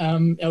to it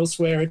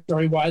elsewhere. It's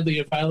very widely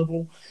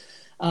available.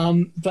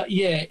 But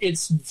yeah,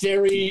 it's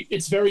very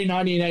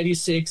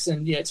 1986,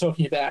 and yeah,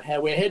 talking about how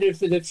we're headed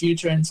for the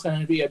future and it's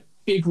going to be a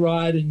big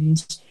ride,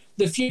 and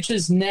the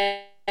future's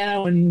now,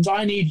 and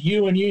I need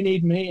you and you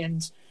need me,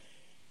 and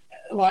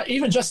like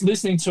even just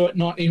listening to it,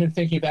 not even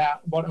thinking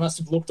about what it must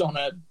have looked on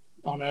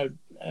a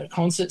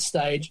concert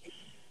stage.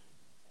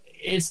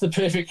 It's the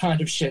perfect kind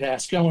of shit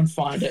ass. Go and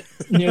find it.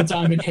 Neil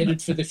Diamond,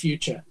 Headed for the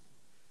Future.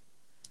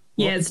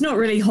 Yeah, it's not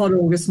really Hot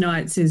August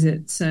Nights, is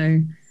it?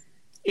 So.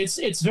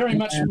 It's very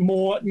much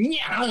more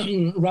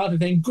rather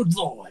than good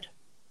Lord.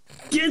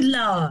 Good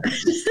Lord.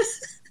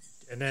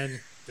 And then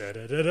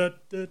yeah,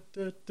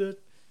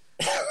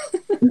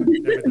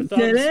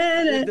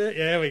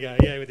 we go.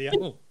 Yeah, with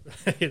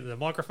the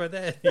microphone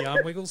there, the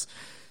arm wiggles.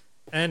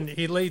 And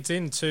he leads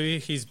into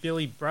his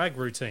Billy Bragg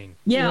routine.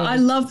 Yeah, I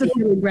love the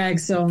Billy Bragg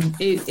song.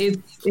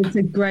 It's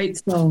a great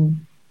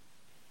song.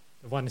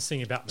 The one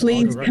singing about the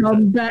Please Margaret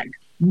come back,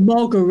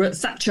 Margaret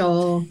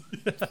Thatcher.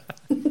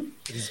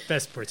 He's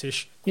best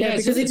British. Yeah,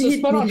 because it's a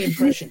spot-on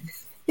impression.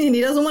 And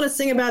he doesn't want to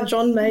sing about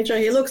John Major.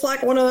 He looks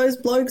like one of those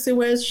blokes who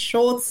wears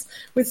shorts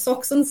with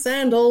socks and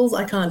sandals.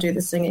 I can't do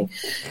the singing.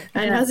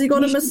 And has he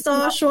got a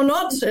moustache or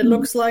not? It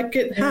looks like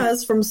it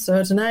has from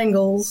certain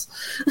angles.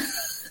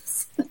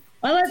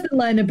 I like the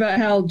line about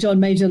how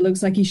John Major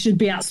looks like he should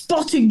be out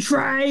spotting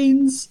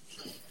trains.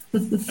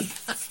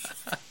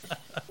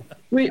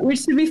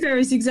 Which, to be fair,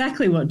 is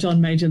exactly what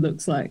John Major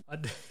looks like.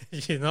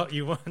 You're not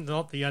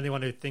the only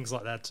one who thinks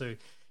like that too.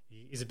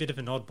 He's a bit of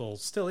an oddball.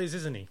 Still is,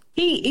 isn't he?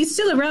 He's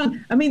still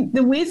around. I mean,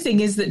 the weird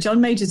thing is that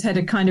John Major's had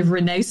a kind of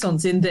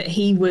renaissance in that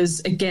he was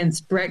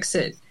against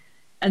Brexit.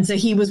 And so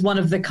he was one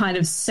of the kind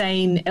of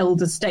sane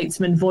elder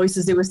statesman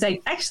voices who were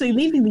saying, actually,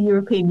 leaving the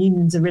European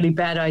Union is a really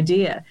bad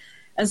idea.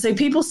 And so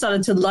people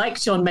started to like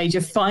John Major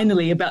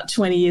finally about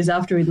 20 years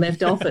after he'd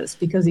left office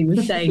because he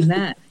was saying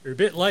that. You're a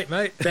bit late,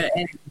 mate. But,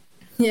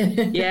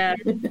 Yeah.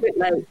 a bit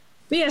late.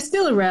 But yeah,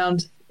 still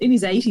around. In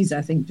his 80s,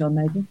 I think, John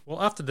Major.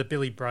 Well, after the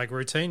Billy Bragg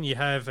routine, you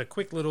have a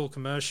quick little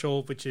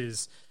commercial, which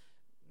is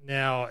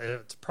now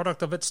it's a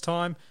product of its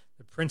time.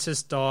 The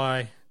Princess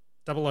Di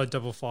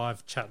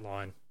 0055 chat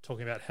line,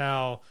 talking about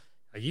how,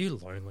 are you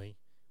lonely?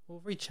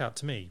 Well, reach out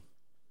to me.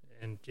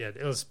 And yeah,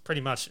 it was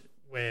pretty much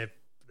where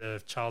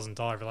the Charles and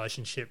Di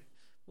relationship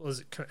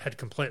had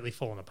completely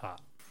fallen apart.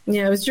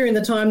 Yeah, it was during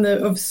the time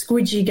of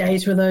Squidgy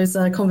Gate where those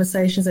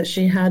conversations that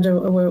she had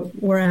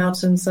were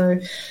out, and so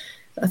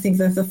I think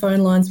that the phone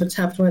lines were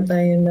tapped, weren't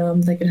they?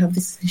 And they could have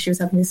this. She was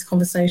having this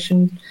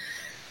conversation,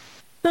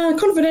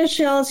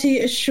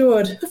 confidentiality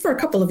assured for a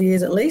couple of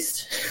years at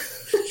least.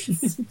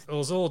 It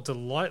was all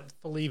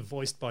delightfully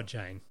voiced by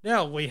Jane.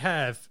 Now we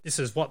have, this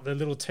is what the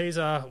little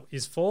teaser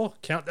is for,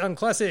 Countdown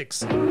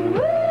Classics. I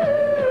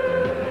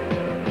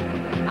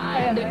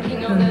am the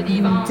king of the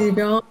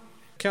divan.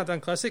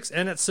 Countdown Classics,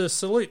 and it's a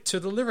salute to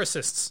the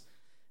lyricists.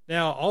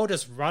 Now, I'll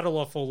just rattle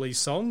off all these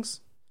songs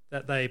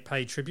that they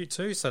pay tribute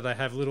to, so they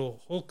have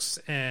little hooks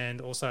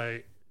and also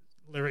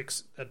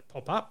lyrics that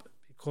pop up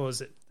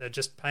because they're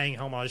just paying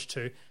homage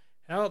to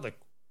how the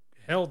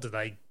hell do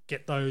they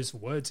get those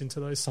words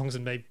into those songs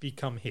and they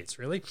become hits,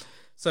 really.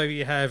 So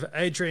you have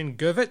Adrian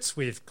Gervitz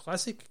with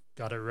Classic,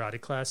 Gotta Write a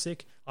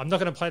Classic. I'm not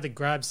going to play the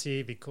grabs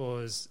here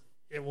because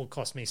it will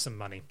cost me some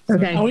money.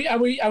 Okay. Are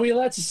we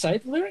allowed to say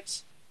the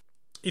lyrics?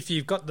 If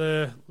you've got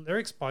the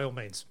lyrics, by all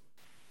means.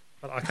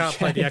 But I can't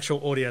play the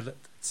actual audio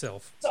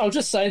itself. I'll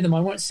just say them. I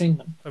won't sing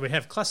them. So we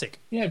have Classic.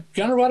 Yeah,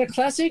 gonna write a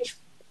classic.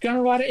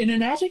 Gonna write it in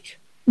an attic.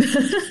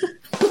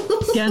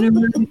 Gonna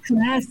write a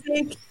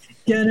classic.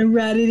 Gonna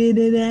write it in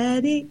an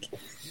attic.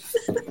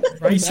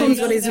 Tom's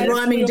got his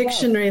rhyming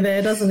dictionary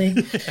there, doesn't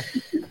he?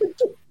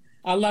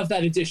 I love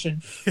that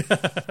addition.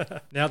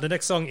 Now the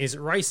next song is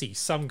Racy,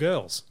 Some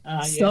Girls.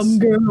 Yes. Some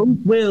girls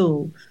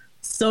will.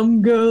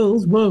 Some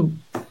girls won't.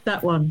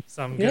 That one.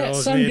 Some Yeah,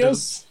 girls. some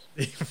girls.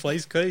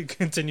 Please, could you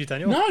continue,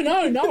 Daniel? No.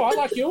 I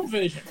like your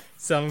version.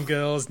 Some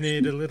girls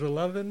need a little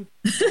loving.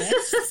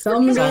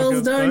 Some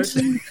girls don't.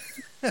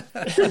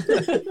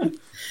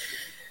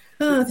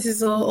 This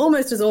is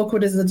almost as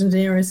awkward as the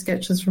Daenerys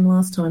sketches from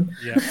last time.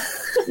 Yeah.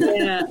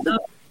 Yeah.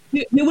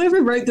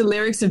 Whoever wrote the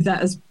lyrics of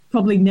that has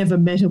probably never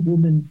met a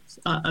woman,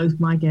 is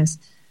my guess.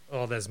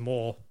 Oh, there's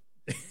more.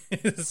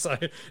 So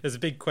there's a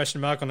big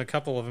question mark on a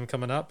couple of them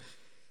coming up.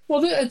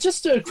 Well,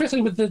 just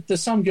quickly with the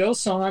Some Girls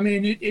song, I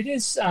mean, it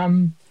is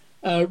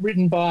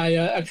written by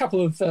a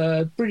couple of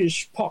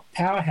British pop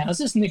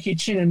powerhouses, Nicky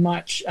Chin and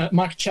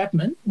Mike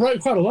Chapman, wrote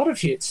quite a lot of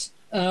hits.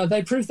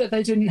 They proved that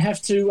they didn't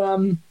have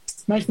to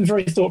make them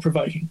very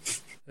thought-provoking.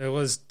 There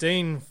was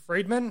Dean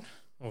Friedman,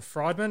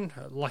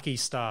 Lucky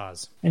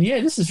Stars. And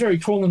yeah, this is very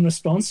cool and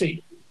responsive.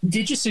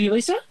 Did you see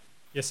Lisa?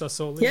 Yes, I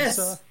saw Lisa.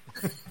 Yes.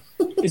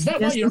 Is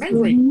that why you're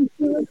angry?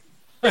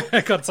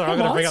 God, sorry, I'm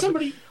Come going to bring on, up.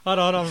 somebody. Hold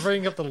on, I'm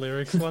bringing up the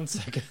lyrics. 1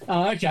 second.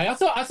 Okay, I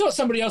thought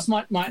somebody else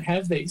might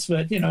have these,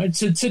 but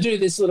to do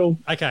this little.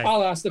 Okay.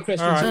 I'll ask the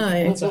questions. All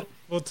right. Oh, yeah.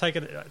 We'll take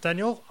it,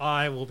 Daniel.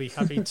 I will be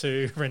happy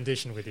to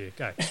rendition with you.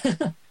 Go.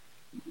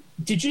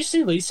 Did you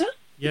see Lisa?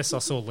 Yes, I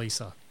saw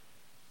Lisa.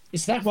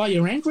 Is that why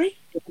you're angry?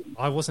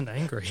 I wasn't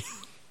angry.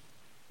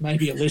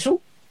 Maybe a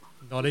little.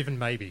 Not even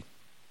maybe.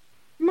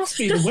 Must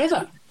be the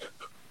weather.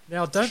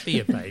 Now, don't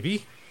be a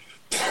baby.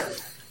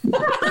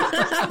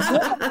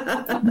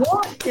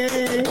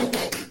 Yay.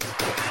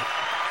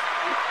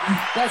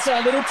 That's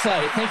our little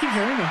play. Thank you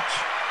very much.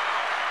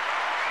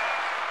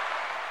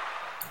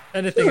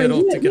 Anything at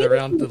all to get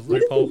around the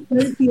loophole.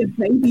 Where did the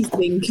baby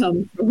thing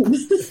come from?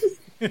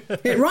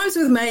 It rhymes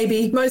with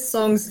maybe. Most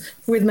songs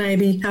with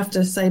maybe have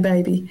to say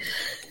baby.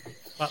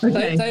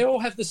 Okay. They all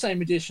have the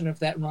same edition of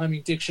that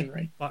rhyming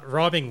dictionary. But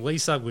rhyming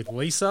Lisa with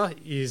Lisa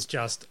is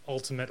just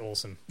ultimate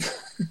awesome.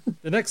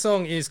 The next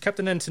song is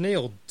Captain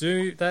Antonil.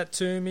 Do that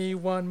to me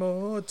one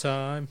more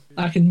time.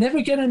 I can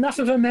never get enough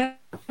of a man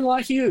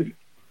like you.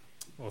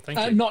 Well, thank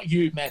you. Not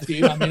you,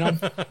 Matthew. I mean,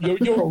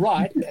 you're all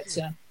right. But,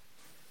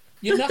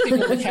 you're nothing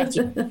but the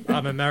captain.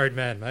 I'm a married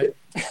man, mate.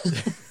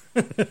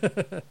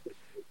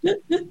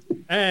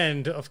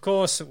 And, of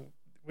course,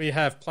 we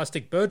have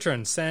Plastic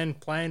Bertrand, San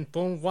Plan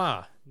Bon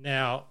Wa.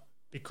 Now,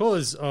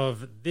 because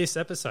of this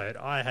episode,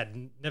 I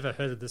had never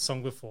heard of this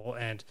song before,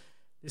 and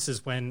this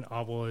is when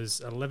I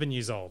was 11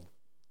 years old.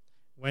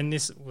 When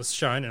this was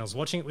shown and I was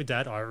watching it with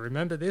Dad, I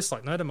remember this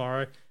like no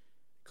tomorrow.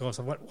 Because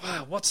I went,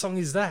 wow, what song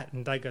is that?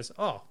 And Dad goes,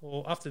 oh,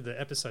 well, after the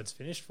episode's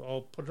finished,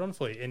 I'll put it on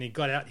for you. And he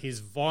got out his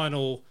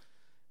vinyl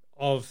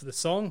of the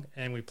song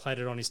and we played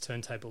it on his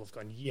turntable. I've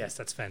gone, yes,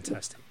 that's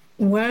fantastic.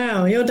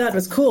 Wow, your dad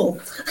was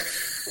cool.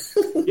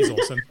 He's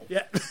awesome.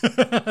 Yeah.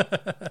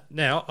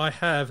 Now, I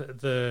have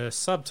the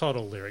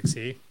subtitle lyrics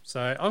here.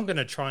 So I'm going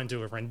to try and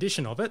do a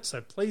rendition of it. So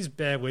please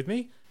bear with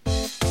me.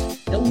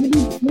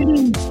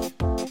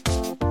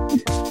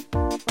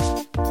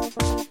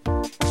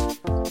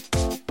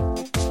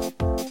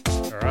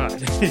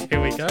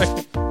 Here we go.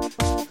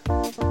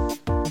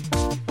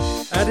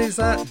 That is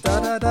that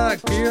da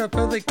clear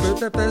public with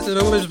the best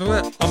always.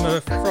 I'm a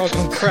frog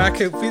on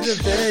cracker with a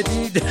very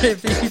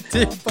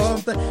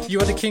bomb. You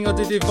are the king of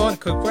the divine.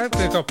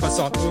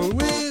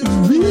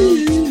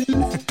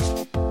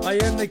 I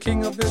am the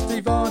king of the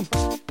divine.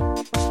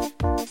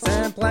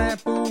 San Plan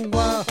Boom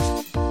Wah.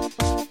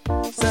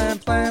 San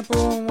Plan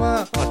Boom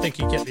Wah. I think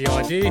you get the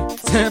idea.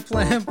 San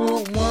Plan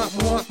Boom Wah.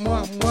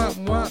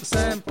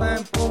 San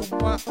Plan Boom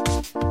Wah.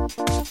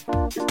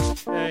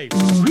 Hey.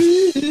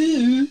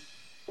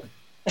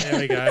 There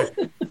we go.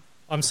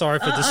 I'm sorry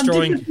for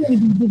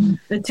destroying.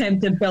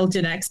 Attempt a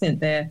Belgian accent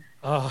there.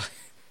 Oh,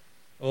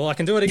 well, I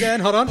can do it again.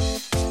 Hold on.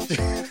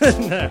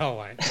 No, I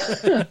won't.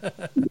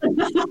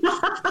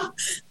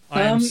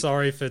 I am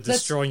sorry for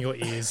destroying your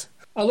ears.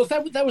 Oh, look,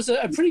 that was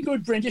a pretty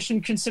good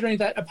rendition, considering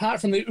that apart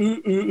from the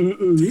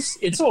oohs,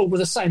 it's all with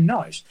the same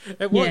note.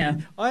 Yeah.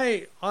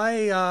 I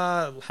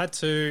had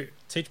to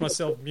teach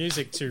myself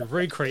music to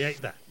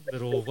recreate that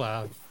little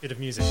bit of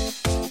music.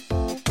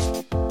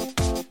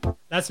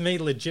 That's me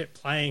legit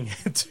playing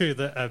to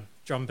the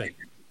drum beat.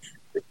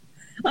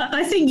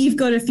 I think you've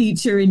got a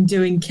future in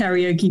doing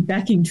karaoke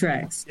backing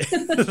tracks.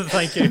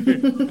 Thank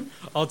you.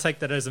 I'll take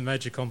that as a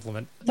major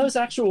compliment. Those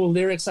actual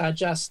lyrics are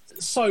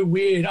just so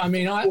weird. I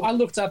mean, I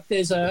looked up,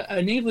 there's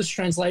an English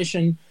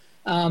translation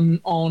on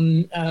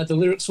the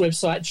lyrics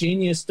website,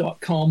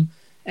 genius.com,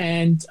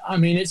 and I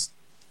mean, it's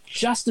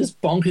just as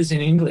bonkers in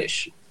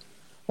English.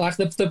 Like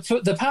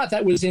the part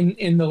that was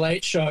in the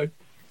Late Show,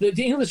 the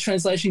English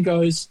translation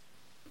goes,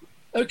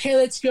 okay,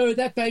 let's go.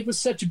 That babe was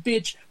such a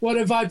bitch. What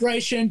a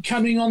vibration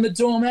coming on the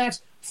doormat.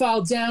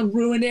 File down,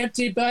 ruined,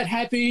 empty, but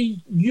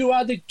happy. You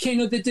are the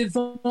king of the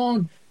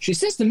divan. She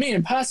says to me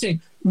in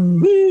passing,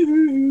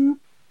 woo,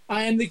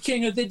 I am the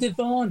king of the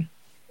divan.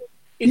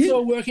 It's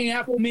all working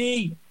out for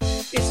me.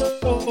 It's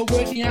all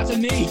working out for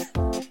me.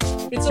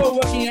 It's all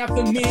working out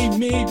for me.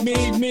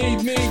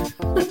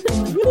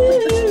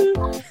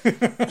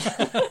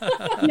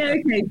 Yeah,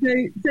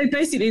 okay. So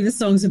basically the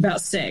song's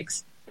about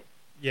sex.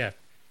 Yeah.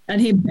 And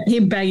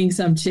him banging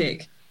some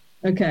chick.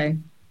 Okay.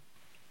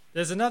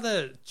 There's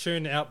another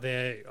tune out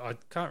there. I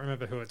can't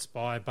remember who it's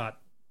by, but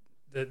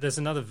there's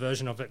another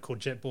version of it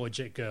called Jet Boy,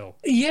 Jet Girl.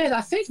 Yeah,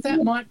 I think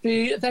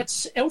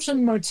that's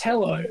Elton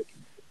Motello.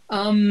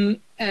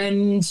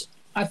 And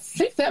I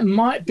think that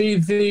might be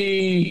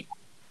the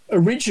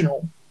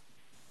original.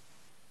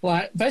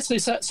 Like, basically,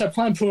 So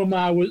Plan Pour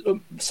Moi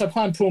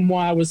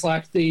was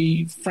like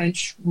the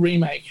French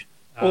remake,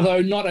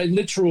 although not a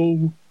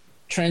literal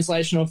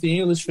translation of the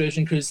English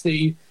version, because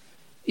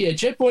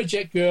Jet Boy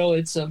Jet Girl,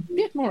 it's a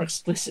bit more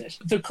explicit.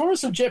 The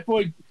chorus of Jet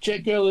Boy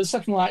Jet Girl is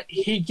something like,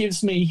 he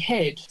gives me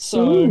head.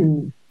 So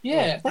ooh.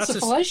 Yeah, that's a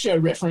fellatio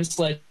reference,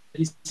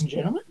 ladies and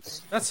gentlemen.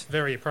 That's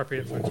very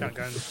appropriate for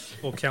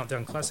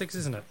Countdown Classics,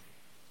 isn't it?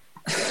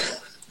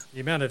 The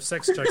amount of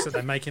sex jokes that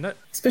they make in it.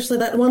 Especially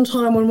that one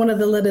time when one of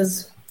the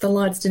letters, the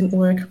lights didn't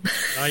work.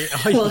 Yes.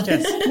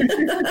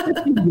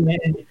 Yeah.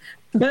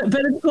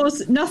 But of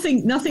course,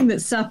 nothing that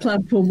Ça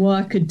Plan Pour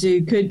Moi could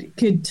do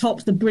could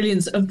top the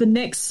brilliance of the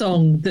next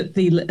song that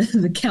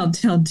the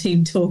Countdown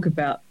team talk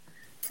about.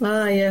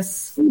 Ah,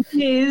 yes. It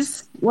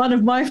is one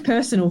of my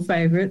personal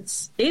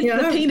favourites. It's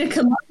the Pina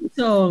Colada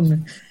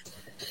song.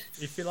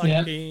 If you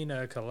like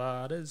pina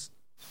coladas.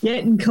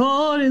 Getting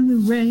caught in the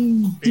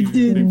rain.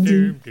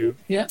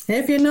 Yeah.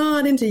 If you're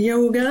not into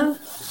yoga.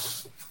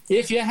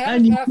 If you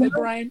have half a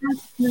brain.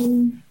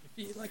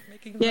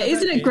 Yeah,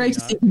 isn't it great to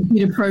see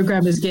computer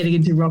programmers getting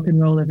into rock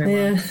and roll, everyone?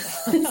 Yeah,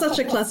 it's such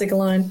a classic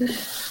line.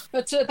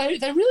 But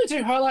they really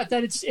do highlight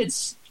that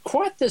it's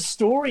quite the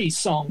story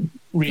song,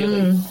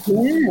 really.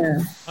 Yeah.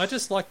 I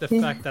just like the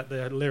fact that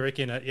the lyric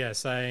in it,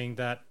 saying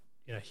that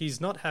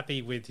he's not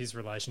happy with his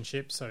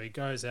relationship, so he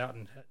goes out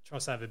and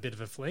tries to have a bit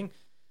of a fling,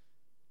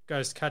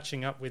 goes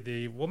catching up with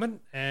the woman,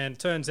 and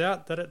turns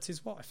out that it's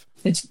his wife.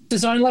 It's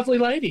his own lovely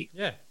lady.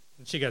 Yeah,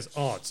 and she goes,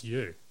 "Oh, it's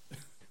you."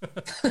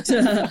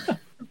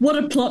 What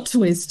a plot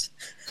twist.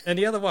 And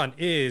the other one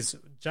is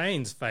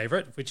Jane's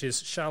favourite, which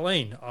is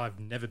Charlene, I've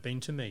Never Been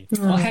to Me.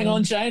 Oh, hang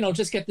on, Jane, I'll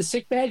just get the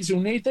sick bags.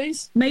 You'll need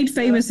these. Made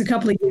famous a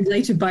couple of years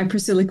later by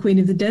Priscilla, Queen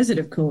of the Desert,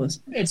 of course.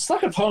 It's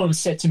like a poem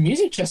set to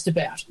music, just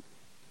about.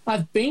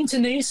 I've been to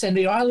Nice and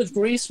the Isle of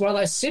Greece while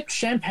I sipped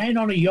champagne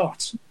on a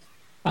yacht.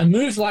 I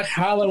moved like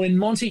Harlow in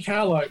Monte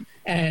Carlo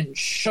and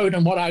showed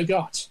them what I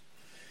got.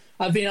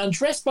 I've been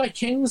undressed by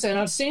kings and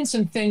I've seen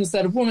some things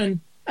that a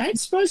woman ain't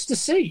supposed to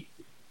see.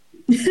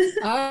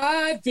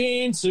 I've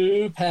been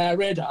to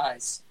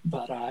paradise,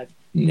 but I've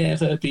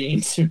never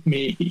been to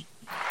me.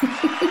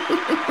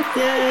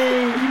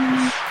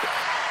 Yay!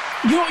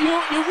 You're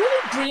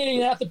really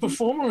bringing out the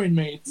performer in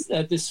me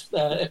at this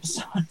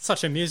episode.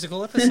 Such a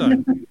musical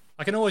episode.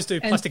 I can always do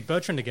Plastic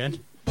Bertrand again.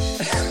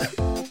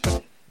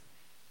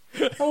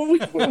 Oh, we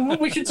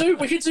could do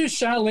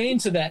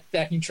Charlene to that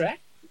backing track.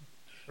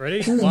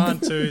 Ready? 1,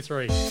 2,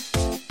 3.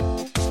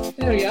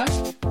 There we go.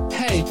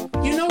 Hey,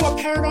 you know what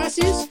paradise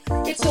is?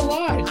 It's a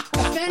lie,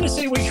 a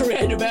fantasy we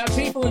create about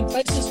people and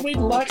places we'd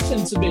like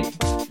them to be.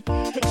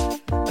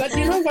 But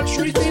you know what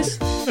truth is?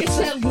 It's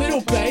that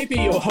little baby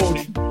you're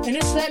holding, and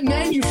it's that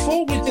man you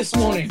fought with this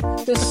morning,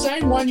 the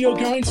same one you're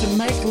going to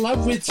make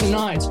love with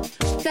tonight.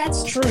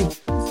 That's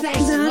truth.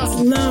 That's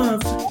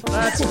love.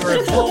 That's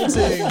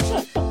revolting.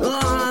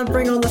 Oh,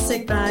 bring on the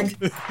sick bag.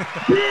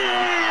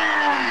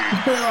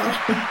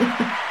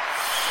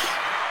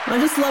 I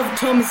just love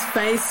Tom's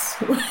face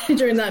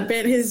during that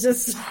bit. He's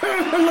just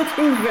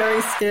looking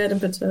very scared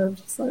and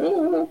perturbed. Just like,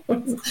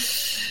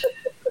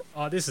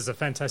 Oh, this is a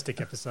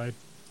fantastic episode.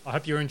 I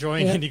hope you're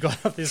enjoying it and you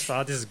got up this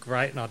far. This is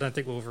great, and I don't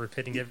think we'll be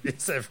repeating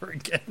this ever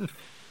again.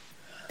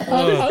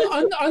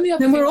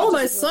 And we're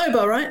almost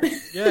sober, right?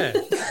 Yeah.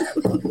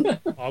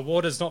 Our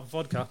water's not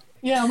vodka.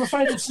 Yeah, I'm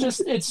afraid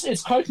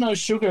it's Coke, no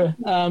sugar,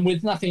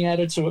 with nothing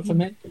added to it for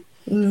me.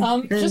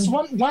 Just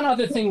one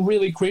other thing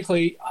really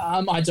quickly.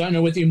 I don't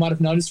know whether you might have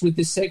noticed with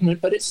this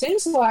segment, but it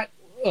seems like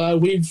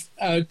we've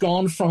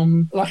gone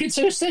from, like, it's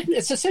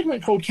a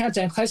segment called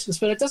Countdown Classics,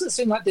 but it doesn't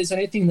seem like there's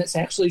anything that's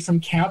actually from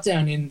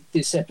Countdown in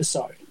this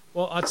episode.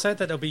 Well, I'd say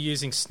that they'll be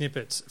using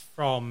snippets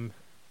from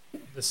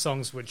the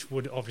songs which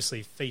would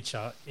obviously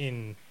feature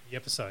in the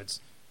episodes.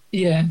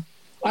 Yeah.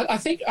 I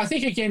think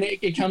again,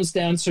 it comes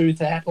down to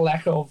that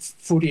lack of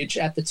footage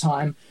at the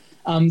time,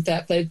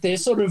 that they're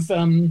sort of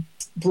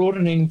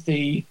broadening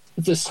the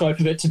scope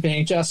of it to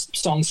being just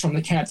songs from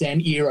the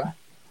Countdown era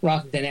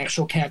rather than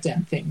actual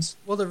Countdown things.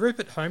 Well, the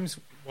Rupert Holmes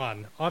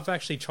one, I've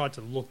actually tried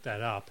to look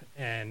that up,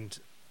 and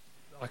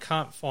I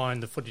can't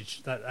find the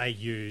footage that they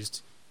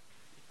used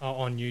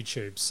on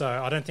YouTube. So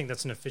I don't think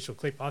that's an official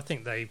clip. I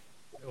think it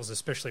was a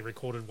specially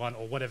recorded one,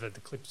 or whatever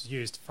the clip's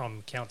used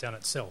from Countdown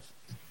itself.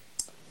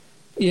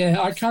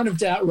 Yeah, I kind of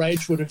doubt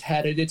Rage would have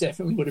had it. It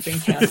definitely would have been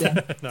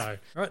Countdown. No.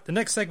 All right, the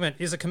next segment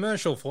is a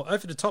commercial for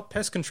over-the-top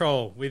pest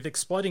control with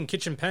exploding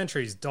kitchen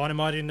pantries,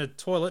 dynamiting the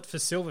toilet for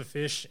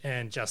silverfish,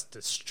 and just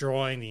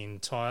destroying the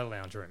entire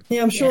lounge room.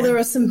 Yeah, I'm sure there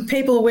are some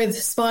people with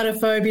spider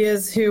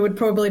phobias who would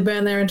probably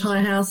burn their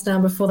entire house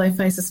down before they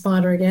face a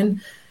spider again.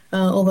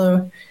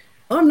 Although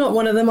I'm not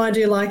one of them. I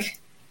do like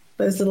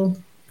those little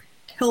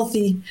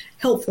healthy,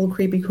 helpful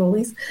creepy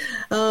crawlies.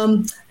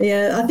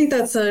 Yeah, I think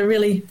that's a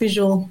really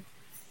visual,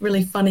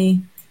 really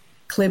funny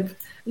clip.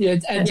 Yeah,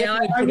 and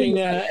definitely putting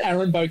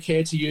Aaron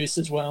Beaucaire to use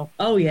as well.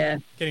 Oh, yeah.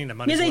 Getting the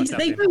money. Yeah,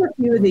 they do a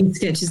few of these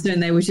sketches, don't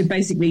they, which are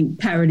basically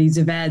parodies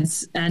of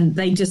ads, and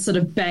they just sort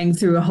of bang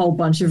through a whole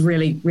bunch of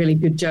really, really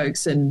good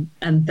jokes, and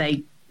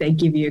they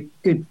give you a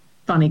good,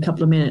 funny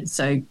couple of minutes.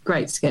 So,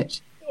 great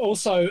sketch.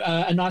 Also,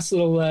 a nice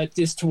little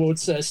diss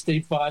towards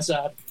Steve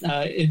Vizard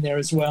in there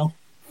as well.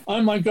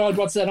 Oh, my God,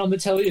 what's that on the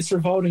telly? It's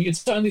revolting.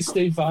 It's only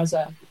Steve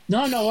Vizard.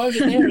 No, over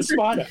there, a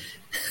spider.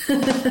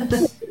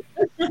 The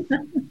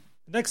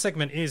next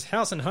segment is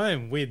House and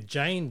Home with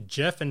Jane,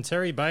 Jeff, and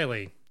Terry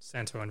Bailey,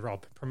 Santo and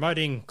Rob,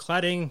 promoting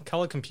cladding,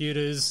 colour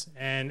computers,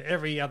 and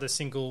every other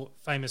single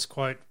famous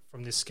quote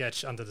from this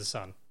sketch under the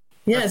sun.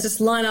 Yeah, it's just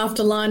line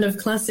after line of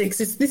classics.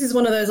 This is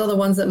one of those other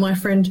ones that my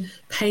friend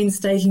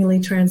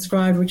painstakingly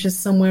transcribed, which is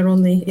somewhere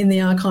in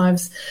the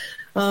archives.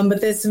 But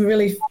there's some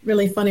really,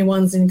 really funny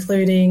ones,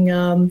 including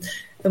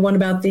the one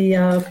about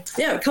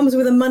it comes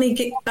with a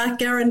money back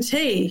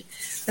guarantee.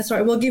 That's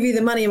right, we'll give you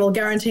the money and we'll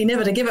guarantee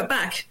never to give it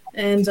back.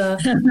 And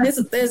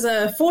there's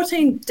a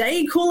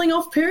 14-day cooling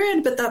off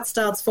period, but that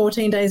starts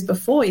 14 days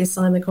before you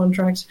sign the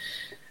contract.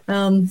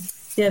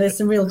 There's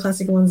some real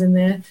classic ones in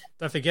there.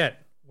 Don't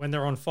forget, when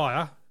they're on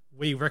fire,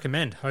 we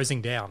recommend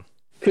hosing down.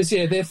 Because,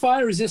 they're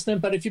fire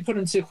resistant, but if you put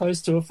them too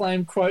close to a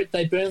flame, quote,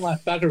 they burn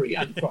like buggery,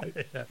 unquote.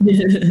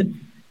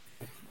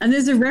 And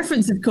there's a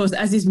reference, of course,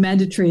 as is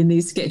mandatory in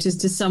these sketches,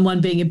 to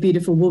someone being a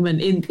beautiful woman.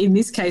 In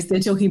this case,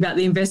 they're talking about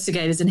the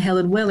investigators and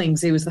Helen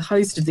Wellings, who was the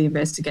host of the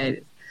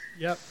investigators.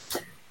 Yep.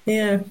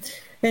 Yeah,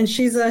 and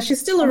she's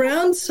still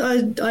around.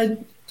 I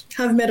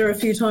have met her a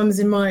few times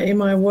in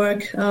my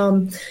work.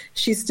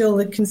 She's still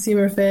the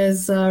consumer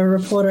affairs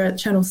reporter at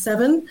Channel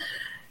 7.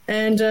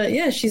 And,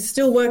 she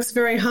still works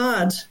very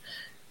hard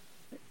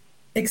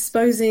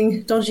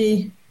exposing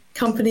dodgy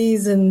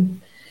companies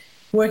and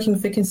working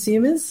for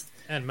consumers.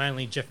 And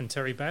mainly Jeff and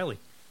Terry Bailey.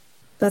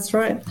 That's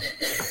right.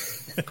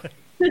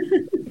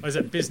 Was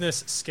it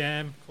Business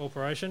Scam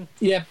Corporation?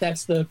 Yep,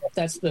 that's the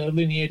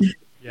lineage.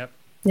 Yep.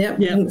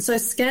 And so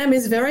Scam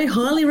is very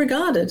highly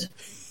regarded.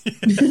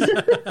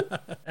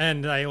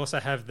 And they also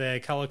have their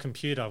colour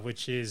computer,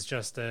 which is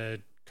just a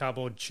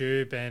cardboard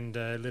tube and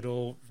a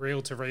little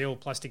reel-to-reel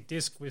plastic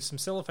disc with some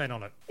cellophane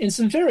on it. In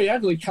some very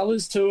ugly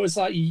colours too. It was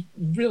like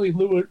really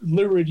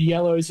lurid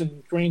yellows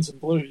and greens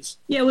and blues.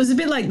 Yeah, it was a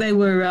bit like they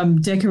were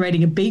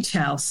decorating a beach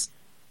house.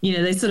 You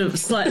know, they sort of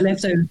slightly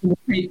left over from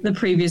the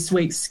previous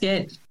week's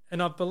sketch.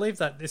 And I believe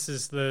that this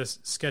is the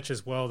sketch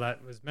as well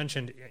that was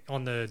mentioned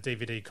on the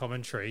DVD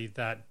commentary,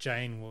 that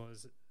Jane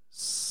was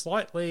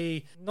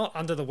slightly not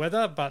under the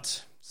weather,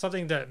 but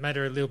something that made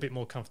her a little bit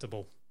more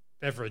comfortable,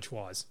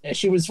 beverage-wise. Yeah,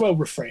 she was well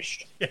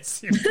refreshed.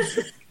 Yes,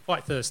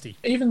 quite thirsty.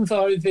 Even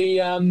though the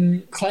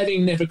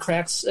cladding never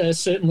cracks,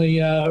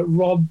 certainly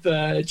Rob,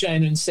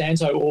 Jane and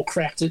Santo all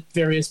cracked at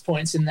various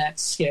points in that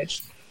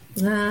sketch.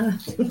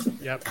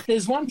 Yep.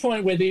 There's one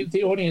point where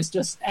the audience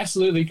just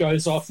absolutely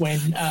goes off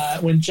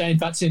when Jane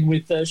butts in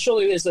with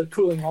surely there's a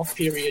cooling off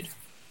period,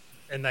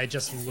 and they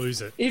just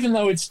lose it. Even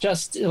though it's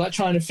just like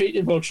trying to feed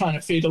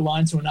a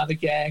line to another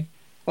gag.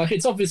 Like,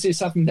 it's obviously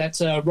something that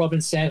Rob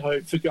and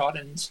Santo forgot,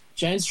 and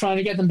Jane's trying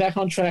to get them back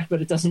on track,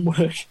 but it doesn't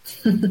work.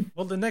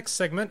 Well, the next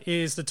segment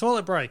is the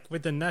toilet break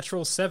with the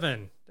Natural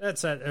 7.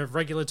 That's a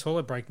regular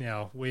toilet break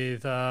now,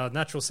 with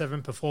Natural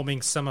 7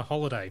 performing Summer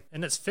Holiday.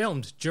 And it's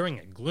filmed during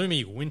a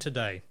gloomy winter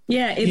day.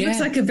 Yeah, it looks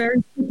like a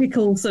very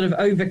typical sort of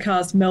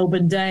overcast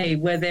Melbourne day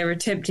where they're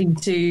attempting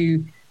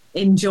to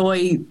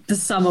enjoy the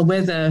summer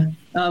weather,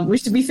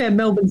 which, to be fair,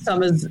 Melbourne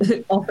summers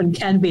often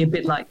can be a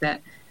bit like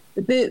that.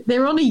 But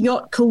they're on a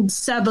yacht called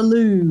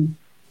Savaloo,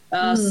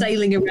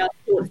 sailing around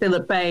Port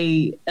Phillip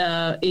Bay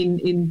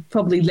in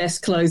probably less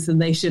clothes than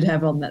they should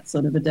have on that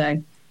sort of a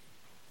day.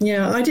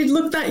 Yeah, I did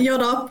look that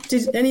yacht up.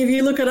 Did any of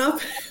you look it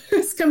up? It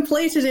was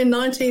completed in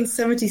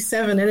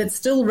 1977 and it's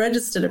still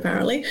registered,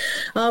 apparently.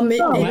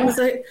 It was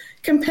a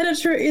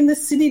competitor in the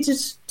Sydney to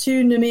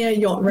Noumea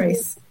yacht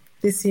race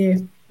this year.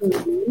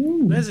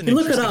 There's an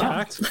interesting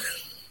fact.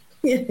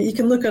 Yeah, you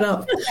can look it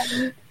up.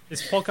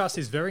 This podcast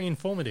is very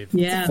informative.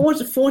 Yeah. It's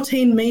a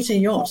 14-metre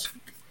yacht.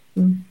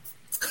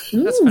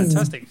 That's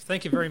fantastic.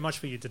 Thank you very much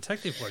for your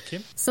detective work,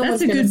 Kim.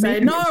 Someone's going to say,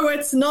 no,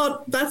 it's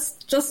not. That's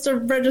just a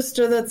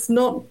register that's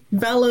not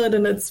valid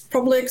and it's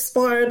probably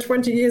expired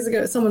 20 years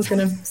ago. Someone's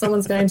going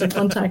to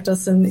contact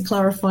us and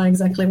clarify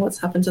exactly what's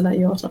happened to that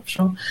yacht, I'm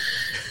sure.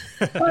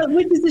 Well,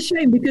 which is a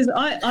shame, because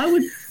I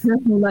would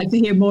personally like to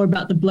hear more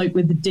about the bloke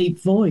with the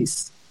deep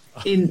voice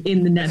in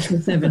the Natural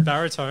 7.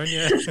 Baritone,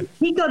 yeah.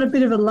 He got a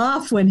bit of a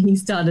laugh when he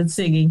started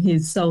singing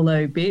his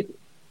solo bit.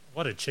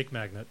 What a chick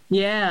magnet.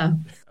 Yeah.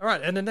 All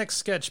right, and the next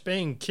sketch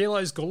being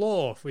Kilos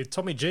Galore with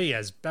Tommy G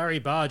as Barry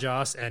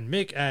Bargearse and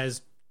Mick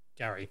as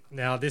Gary.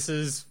 Now, this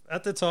is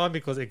at the time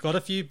because it got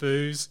a few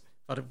boos,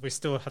 but we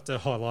still have to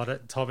highlight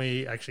it.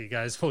 Tommy actually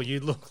goes, well, you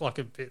look like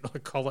a bit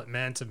like Collet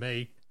Man to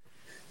me.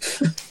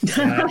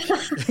 Yeah.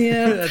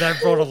 That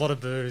brought a lot of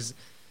boos.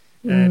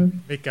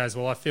 And Mick goes,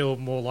 well, I feel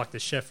more like the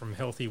chef from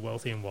Healthy,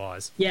 Wealthy and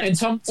Wise. Yeah, and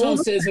Tom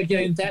says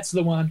again, that's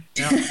the one.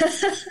 Now,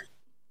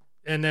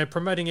 and they're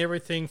promoting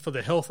everything for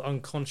the health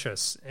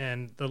unconscious.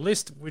 And the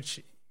list,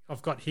 which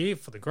I've got here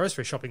for the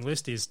grocery shopping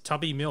list, is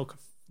tubby milk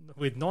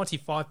with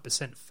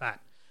 95% fat,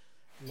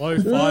 low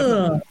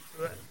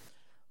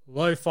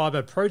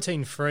fiber,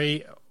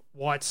 protein-free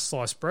white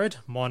sliced bread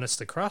minus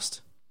the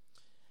crust,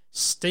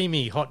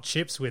 steamy hot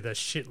chips with a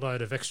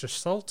shitload of extra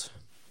salt,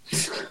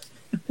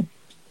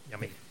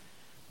 yummy,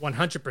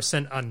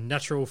 100%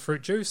 unnatural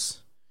fruit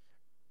juice.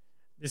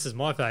 This is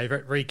my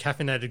favourite,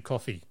 recaffeinated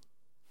coffee.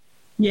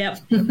 Yep.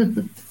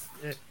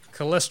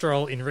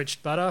 Cholesterol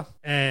enriched butter,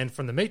 and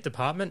from the meat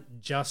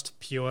department, just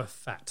pure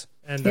fat.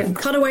 And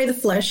cut away the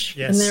flesh,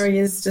 yes. And there he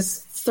is,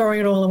 just throwing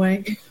it all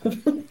away.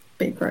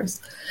 Bit gross.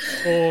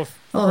 For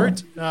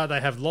fruit, they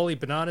have lolly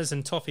bananas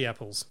and toffee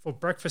apples. For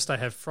breakfast, they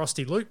have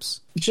frosty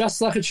loops. Just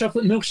like a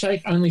chocolate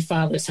milkshake, only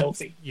far less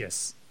healthy.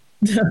 Yes.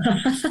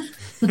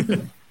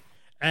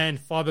 And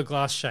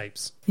fiberglass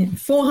shapes. Yeah,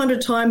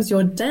 400 times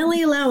your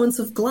daily allowance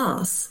of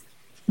glass.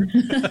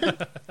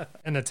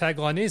 And the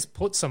tagline is,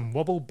 put some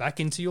wobble back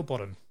into your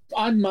bottom.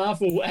 I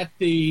marvel at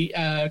the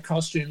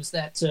costumes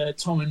that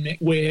Tom and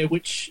Mick wear,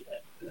 which,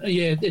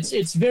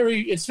 it's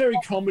very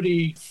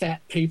comedy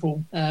fat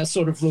people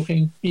sort of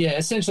looking. Yeah,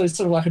 essentially it's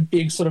sort of like a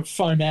big sort of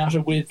foam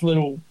outer with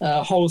little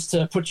holes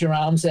to put your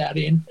arms out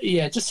in.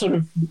 Yeah, it just sort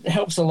of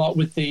helps a lot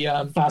with the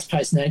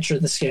fast-paced nature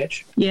of the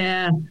sketch.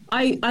 Yeah,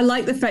 I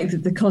like the fact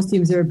that the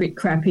costumes are a bit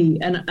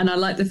crappy, and I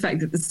like the fact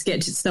that the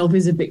sketch itself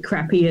is a bit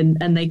crappy,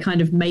 and they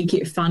kind of make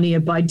it funnier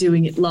by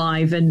doing it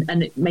live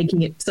and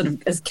making it sort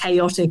of as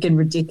chaotic and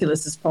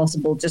ridiculous as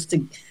possible, just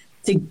to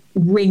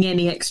wring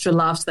any extra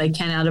laughs they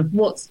can out of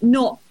what's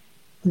not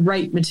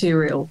great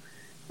material,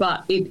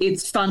 but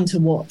it's fun to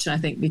watch, I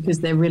think,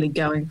 because they're really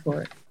going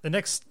for it. The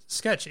next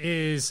sketch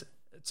it's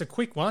a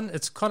quick one.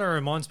 It kind of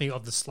reminds me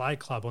of the Slade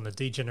Club on the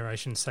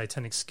D-Generation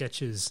Satanic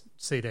Sketches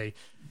CD.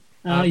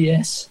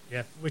 Yes.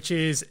 Yeah, which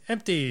is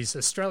Empties,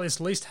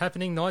 Australia's least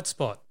happening night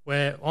spot,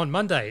 where on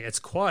Monday it's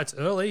quiet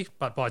early,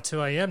 but by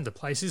 2 a.m. the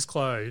place is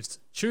closed.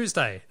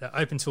 Tuesday, they're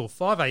open till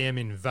 5 a.m.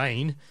 in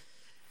vain.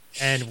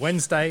 And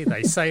Wednesday,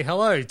 they say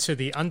hello to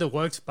the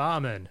underworked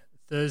barman.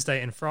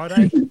 Thursday and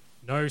Friday,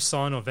 no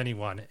sign of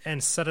anyone.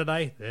 And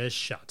Saturday, they're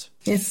shut.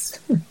 Yes,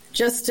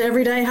 just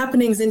everyday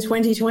happenings in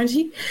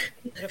 2020.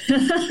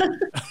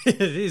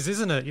 It is,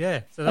 isn't it?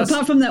 Yeah. So that's,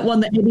 Apart from that one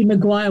that Eddie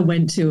Maguire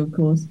went to, of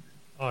course.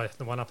 oh,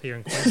 the one up here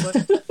in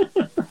Queensland.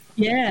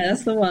 Yeah,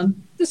 that's the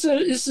one. This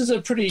is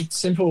a pretty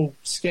simple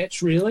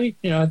sketch, really.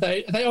 You know,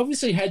 they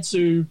obviously had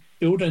to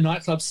build a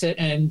nightclub set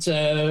and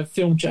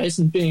film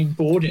Jason being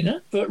bored in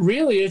it, but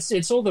really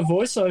it's all the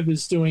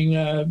voiceovers doing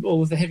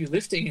all of the heavy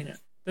lifting in it.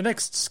 The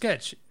next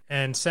sketch,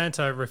 and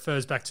Santo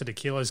refers back to the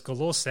Kilos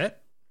Galore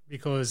set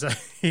because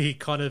he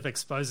kind of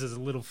exposes a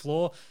little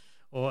flaw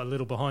or a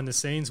little behind the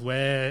scenes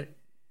where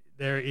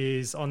there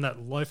is on that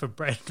loaf of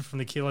bread from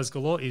the Kilos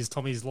Galore is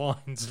Tommy's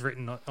lines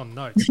written on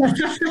notes.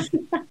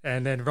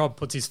 And then Rob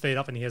puts his feet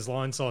up and he has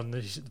lines on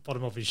the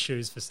bottom of his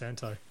shoes for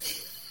Santo.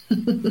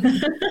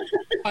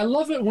 I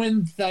love it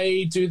when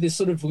they do this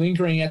sort of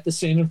lingering at the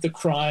scene of the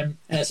crime,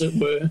 as it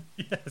were,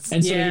 Yes.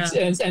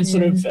 and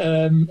sort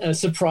of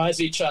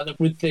surprise each other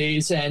with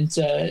these. And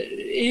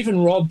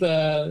even Rob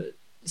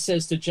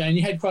says to Jane,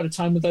 "You had quite a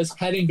time with those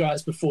cladding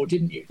guys before,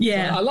 didn't you?"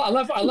 Yeah. So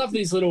I love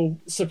these little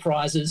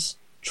surprises,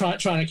 trying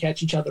to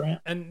catch each other out.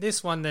 And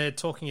this one, they're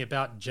talking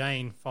about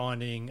Jane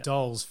finding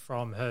dolls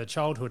from her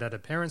childhood at her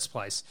parents'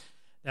 place.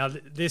 Now,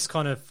 this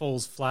kind of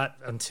falls flat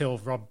until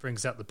Rob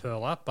brings out the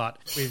perler, but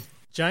with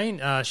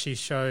Jane, she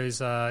shows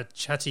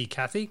Chatty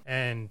Cathy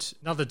and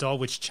another doll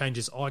which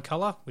changes eye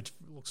colour, which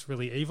looks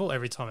really evil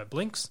every time it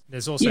blinks.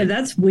 There's also Yeah,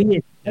 that's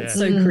weird. That's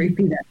so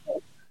creepy. That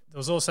there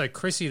was also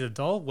Chrissy the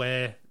doll,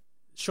 where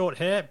short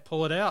hair,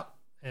 pull it out,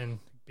 and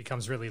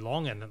becomes really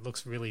long and it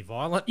looks really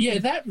violent. Yeah,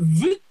 that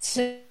vit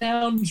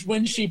sound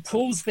when she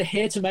pulls the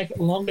hair to make it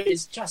longer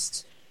is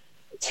just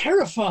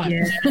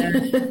terrifying.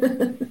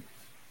 Yeah.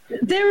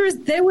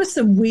 There were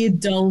some weird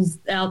dolls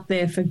out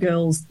there for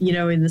girls, you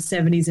know, in the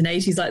 70s and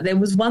 80s. Like there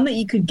was one that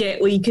you could get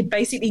where you could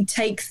basically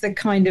take the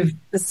kind of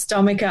the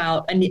stomach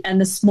out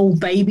and the small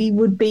baby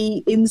would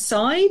be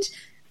inside.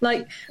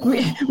 Like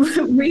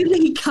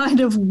really kind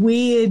of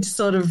weird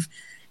sort of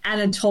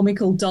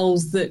anatomical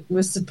dolls that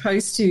were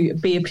supposed to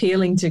be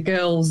appealing to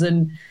girls.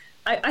 And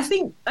I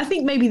think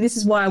maybe this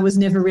is why I was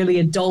never really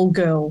a doll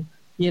girl,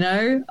 you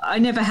know? I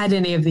never had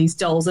any of these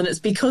dolls, and it's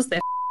because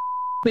they're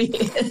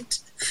weird.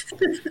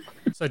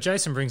 So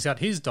Jason brings out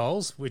his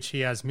dolls, which he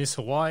has Miss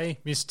Hawaii,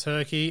 Miss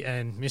Turkey,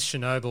 and Miss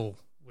Chernobyl,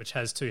 which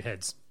has two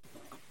heads.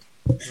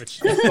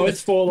 Which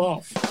Both fall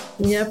off.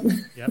 Yep.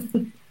 Yep.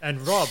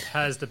 And Rob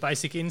has the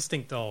Basic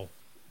Instinct doll,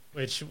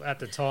 which at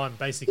the time,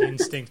 Basic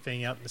Instinct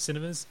being out in the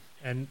cinemas,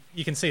 and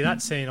you can see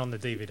that scene on the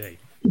DVD.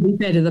 To be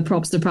fair to the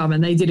props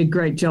department, they did a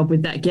great job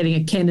with that, getting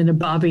a Ken and a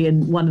Barbie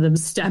and one of them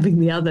stabbing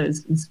the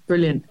others. It's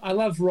brilliant. I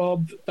love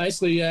Rob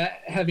basically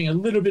having a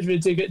little bit of a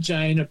dig at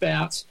Jane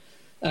about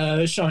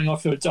showing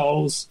off her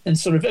dolls and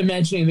sort of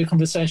imagining the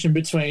conversation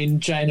between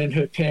Jane and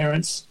her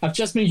parents. I've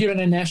just been given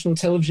a national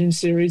television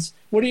series.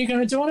 What are you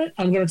going to do on it?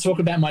 I'm going to talk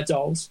about my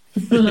dolls.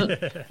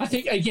 I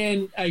think,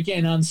 again,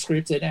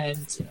 unscripted,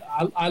 and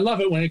I love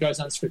it when it goes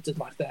unscripted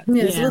like that.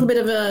 Yeah, there's a little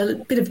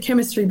bit of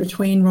chemistry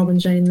between Rob and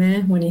Jane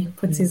there when he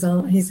puts his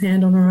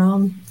hand on her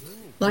arm.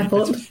 I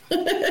thought.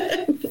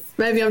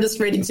 Maybe I'm just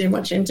reading too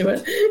much into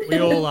it. We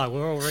all are.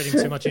 We're all reading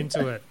too much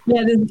into it.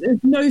 Yeah, there's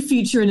no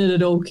future in it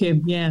at all,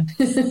 Kim. Yeah.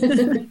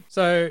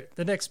 So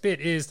the next bit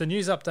is the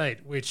news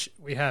update, which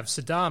we have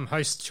Saddam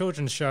hosts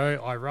children's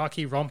show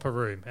Iraqi Romper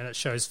Room, and it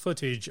shows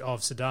footage of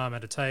Saddam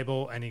at a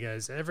table, and he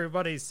goes,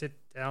 "Everybody sit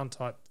down,"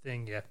 type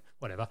thing. Yeah,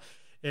 whatever.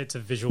 It's a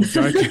visual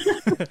joke.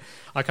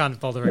 I can't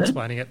bother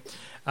explaining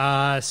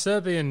it.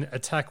 Serbian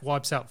attack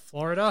wipes out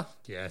Florida.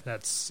 Yeah,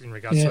 that's in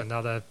regards to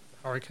another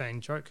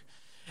hurricane joke.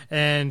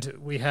 And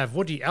we have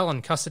Woody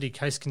Allen custody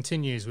case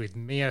continues with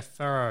Mia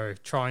Farrow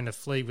trying to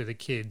flee with the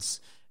kids,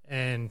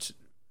 and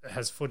it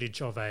has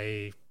footage of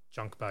a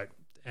junk boat,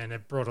 and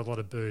it brought a lot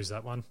of booze,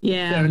 that one.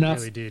 Yeah. Fair enough. It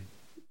really did.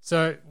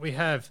 So we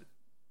have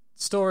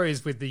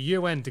stories with the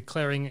UN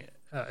declaring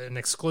an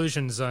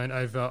exclusion zone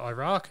over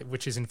Iraq,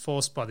 which is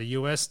enforced by the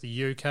US,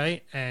 the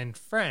UK, and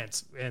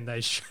France, and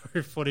they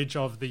show footage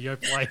of the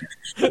Yoplait,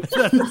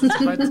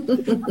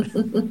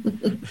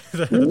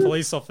 the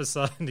police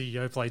officer in the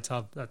Yoplait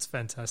tub. That's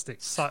fantastic.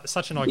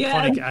 Such an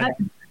iconic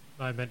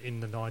moment in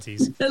the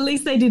 90s. At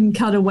least they didn't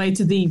cut away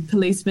to the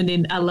policeman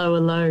in Allo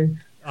Allo.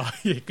 Oh,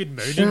 yeah, good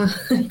mooning.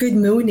 Good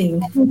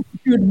mooning.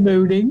 Good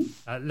mooning.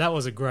 That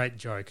was a great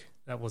joke.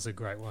 That was a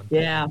great one.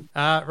 Yeah.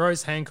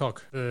 Rose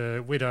Hancock,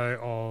 the widow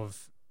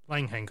of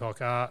Lang Hancock,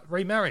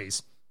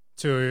 remarries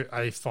to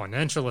a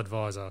financial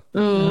advisor.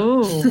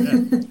 Oh.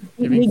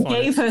 He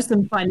gave her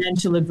some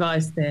financial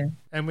advice there.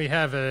 And we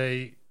have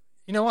you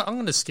know what? I'm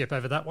going to skip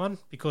over that one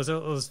because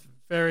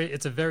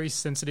it's a very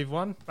sensitive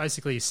one.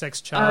 Basically, sex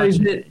charge.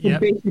 Oh, the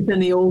bishop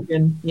and the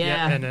organ.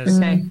 Yeah. And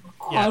okay.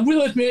 Yeah. I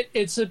will admit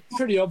it's a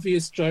pretty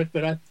obvious joke,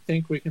 but I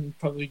think we can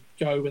probably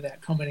go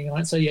without commenting on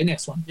it. So, yeah,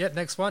 next one. Yep,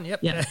 next one. Yep.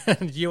 Yeah.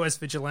 And US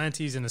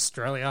vigilantes in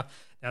Australia.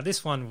 Now,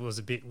 this one was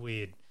a bit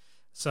weird.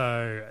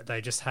 So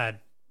they just had,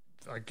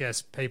 I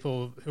guess,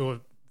 people who were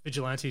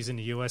vigilantes in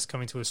the US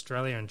coming to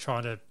Australia and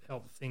trying to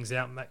help things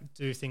out,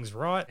 do things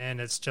right.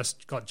 And it's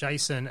just got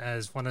Jason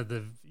as one of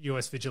the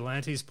US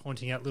vigilantes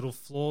pointing out little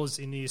flaws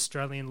in the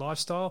Australian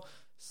lifestyle,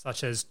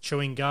 such as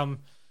chewing gum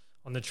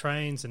on the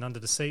trains and under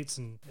the seats.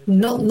 And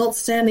not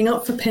standing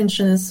up for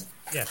pensioners.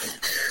 Yeah.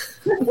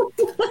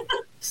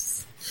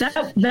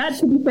 That,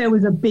 to be fair,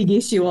 was a big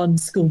issue on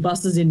school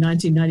buses in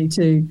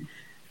 1992.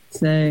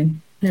 So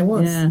it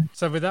was. Yeah.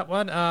 So with that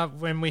one,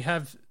 when we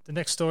have the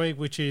next story,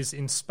 which is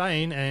in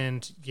Spain,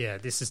 and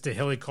this is the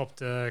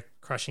helicopter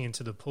crashing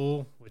into the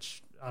pool,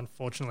 which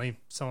unfortunately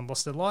someone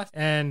lost their life,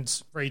 and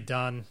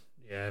redone.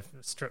 Yeah,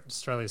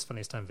 Australia's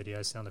funniest home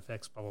video sound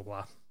effects, blah blah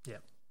blah. Yeah,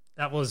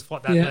 that was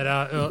what that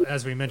letter,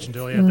 as we mentioned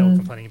earlier, they were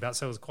complaining about.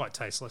 So it was quite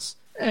tasteless.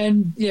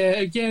 And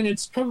again,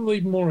 it's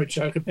probably more a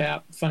joke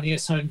about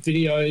funniest home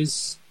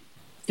videos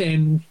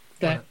than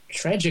that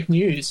tragic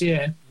news.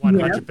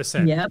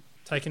 100%. Yeah.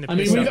 Taking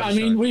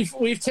the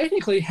we've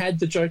technically had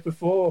the joke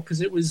before because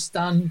it was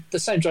done. The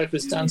same joke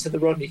was done to the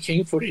Rodney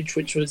King footage,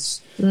 which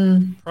was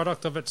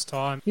product of its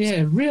time.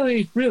 Yeah,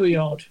 really, really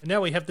odd. And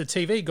now we have the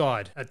TV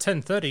guide at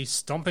 10:30,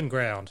 Stomping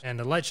Ground, and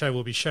the Late Show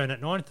will be shown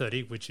at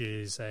 9:30, which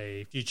is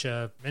a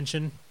future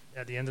mention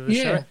at the end of the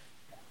show.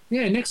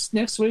 Yeah,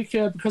 next week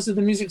because of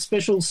the music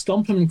special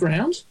Stomping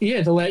Ground.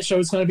 Yeah, the Late Show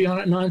is going to be on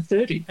at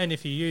 9:30. And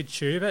if you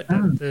YouTube it,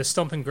 the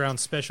Stomping Ground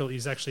special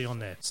is actually on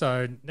there.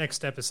 So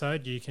next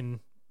episode, you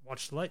can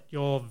watch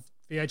your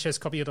VHS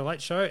copy of the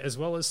Late Show as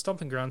well as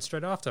Stomping Ground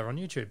straight after on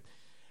YouTube.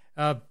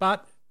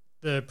 But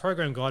the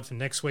program guide for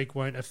next week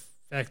won't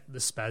affect the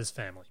Spaz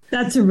Family.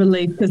 That's a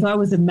relief because I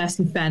was a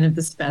massive fan of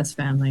the Spaz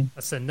Family.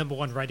 That's the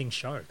 #1 rating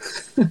show.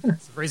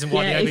 That's the reason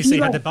why the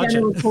ABC had the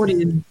budget.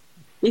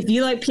 If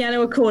you like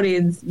piano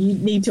accordions, you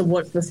need to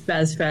watch the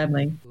Spaz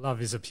Family.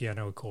 Love is a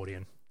piano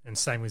accordion, and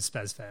same with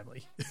Spaz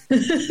Family.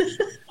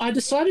 I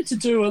decided to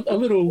do a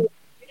little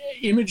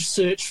image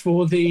search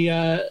for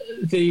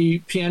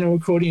the piano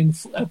accordion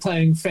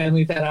playing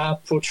family that are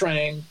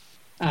portraying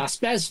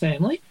Spaz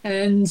Family,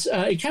 and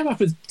it came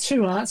up with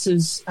two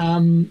answers.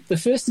 The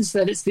first is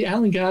that it's the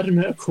Alan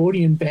Gardner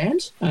Accordion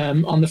Band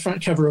on the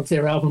front cover of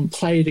their album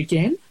Play It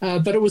Again,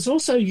 but it was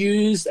also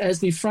used as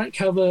the front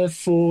cover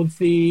for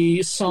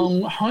the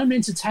song Home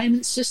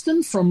Entertainment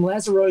System from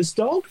Lazaro's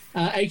Dog,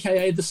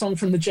 aka the song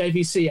from the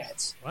JVC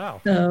ads. Wow.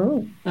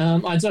 Oh.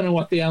 I don't know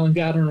what the Alan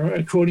Gardner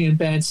Accordion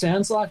Band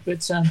sounds like,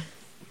 but are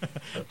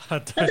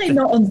they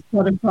not on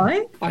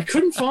Spotify? I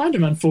couldn't find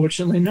them,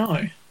 unfortunately, no.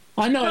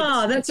 I know.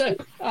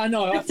 I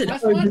know. I find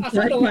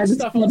a lot of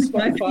stuff on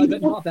Spotify,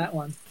 but not that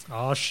one.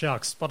 Oh,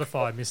 shucks.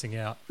 Spotify missing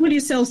out. Put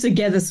yourselves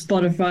together,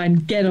 Spotify,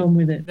 and get on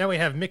with it. Now we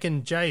have Mick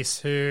and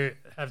Jace, who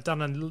have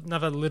done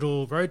another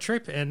little road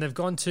trip, and they've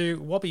gone to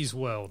Wobby's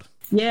World.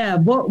 Yeah,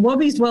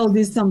 Wobby's World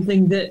is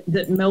something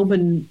that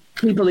Melbourne,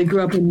 people who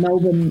grew up in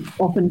Melbourne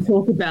often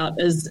talk about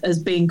as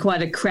being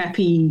quite a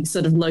crappy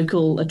sort of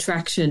local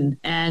attraction.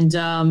 And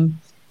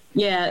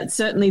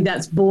certainly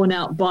that's borne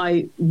out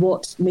by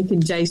what Mick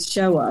and Jace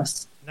show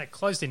us. And that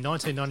closed in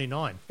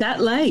 1999. That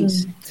late?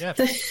 Yeah.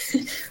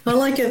 I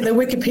like it, the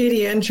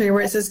Wikipedia entry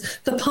where it says,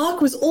 the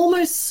park was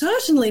almost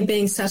certainly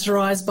being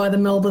satirised by the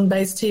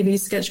Melbourne-based TV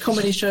sketch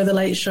comedy show The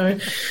Late Show.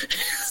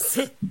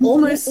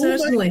 Almost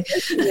certainly.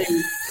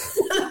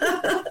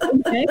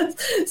 Okay.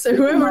 So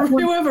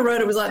whoever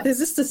wrote it was like, there's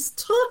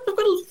just I've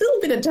got a little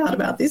bit of doubt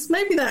about this.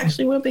 Maybe they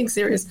actually weren't being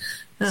serious.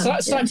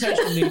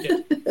 Citation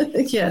needed.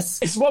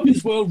 Yes. Is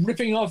Wobby's World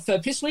ripping off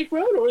Pissweek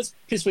World, or is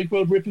Pissweek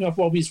World ripping off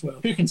Wobby's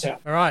World? Who can tell?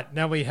 All right,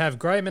 now we have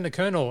Graham and the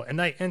Colonel, and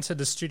they entered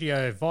the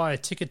studio via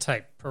ticker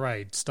tape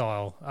parade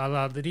style, a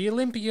la the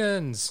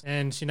Olympians.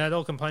 And, they're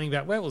all complaining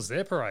about where was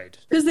their parade?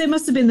 Because there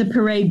must have been the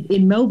parade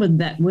in Melbourne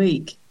that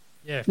week.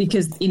 Yeah.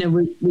 Because,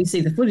 we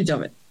see the footage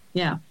of it.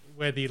 Yeah.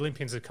 Where the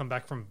Olympians have come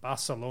back from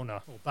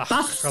Barcelona.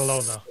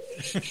 Barcelona.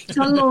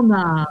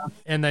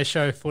 And they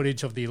show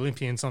footage of the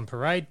Olympians on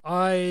parade.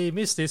 I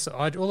missed this.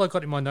 All I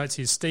got in my notes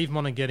is Steve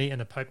Monaghetti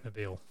and a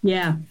Pope-mobile.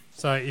 Yeah.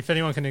 So if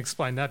anyone can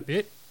explain that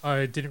bit,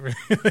 I didn't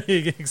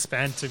really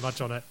expand too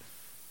much on it.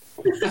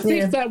 I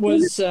think that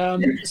was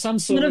some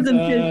sort of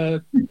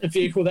a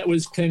vehicle that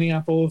was cleaning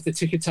up all of the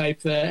ticker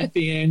tape at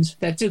the end.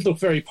 That did look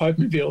very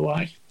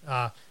Pope-mobile-like.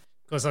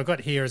 Because I've got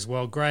here as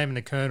well, Graham and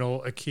the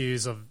Colonel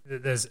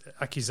there's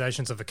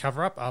accusations of a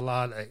cover-up, a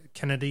la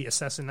Kennedy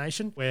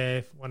assassination,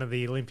 where one of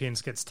the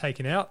Olympians gets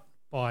taken out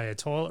by a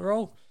toilet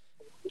roll.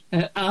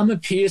 An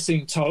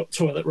armour-piercing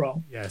toilet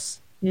roll.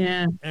 Yes.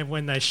 Yeah. And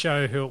when they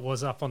show who it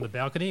was up on the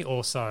balcony,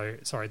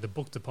 the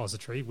book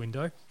depository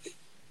window,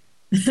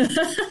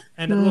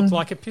 and it looked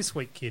like a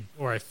Pissweek kid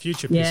or a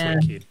future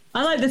Pissweek kid.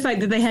 I like the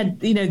fact that they had,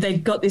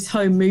 they've got this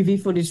home movie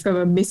footage from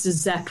a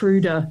Mrs.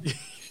 Zapruder.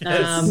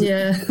 Yes.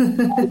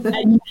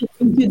 And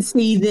you could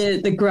see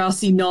the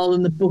grassy knoll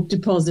and the book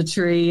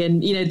depository,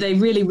 and they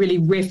really, really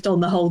riffed on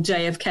the whole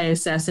JFK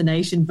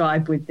assassination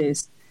vibe with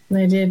this.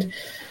 They did.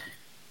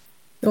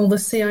 All the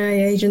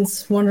CIA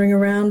agents wandering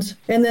around,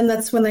 and then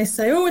that's when they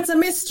say, "Oh, it's a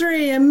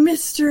mystery, a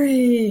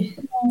mystery."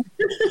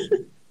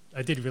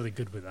 They did really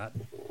good with that.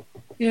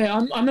 Yeah,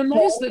 I'm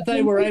amazed that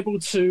they were able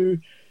to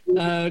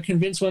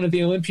convince one of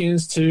the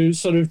Olympians to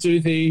sort of do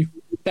the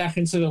back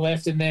and to the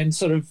left and then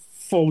sort of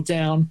fall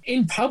down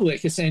in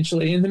public,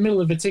 essentially, in the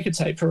middle of a ticker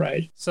tape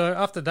parade. So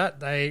after that,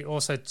 they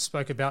also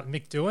spoke about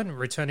Mick Doohan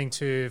returning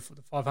to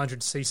the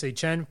 500cc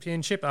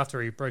championship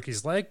after he broke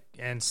his leg,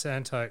 and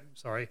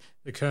the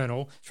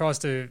Colonel, tries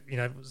to,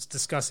 was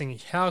discussing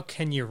how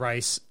can you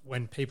race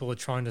when people are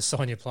trying to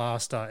sign your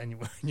plaster and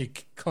you're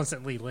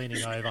constantly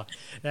leaning over.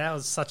 That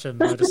was such a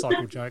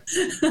motorcycle joke.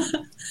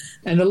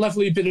 And a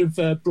lovely bit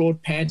of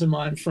broad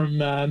pantomime from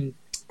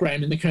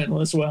Graham and the Colonel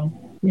as well.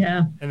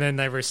 Yeah. And then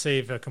they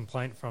receive a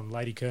complaint from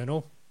Lady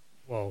Colonel.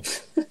 Well,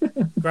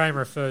 Graham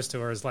refers to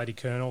her as Lady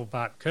Colonel,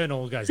 but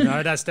Colonel goes,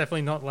 no, that's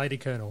definitely not Lady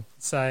Colonel.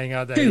 Saying,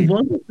 who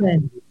was it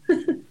then?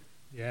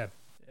 Yeah.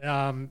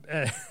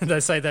 They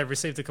say they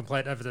received a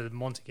complaint over the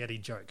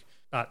Monteghetti joke,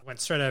 but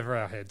went straight over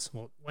our heads.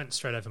 Well, went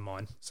straight over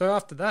mine. So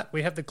after that,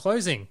 we have the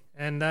closing,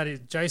 and that is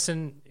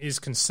Jason is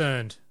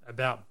concerned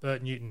about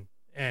Bert Newton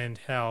and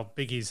how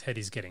big his head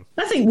is getting.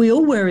 I think we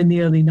all were in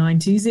the early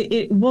 90s.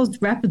 It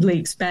was rapidly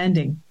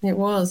expanding. It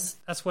was.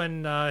 That's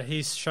when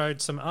he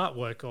showed some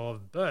artwork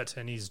of Bert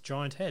and his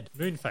giant head,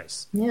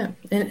 Moonface. Yeah,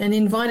 and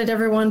invited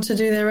everyone to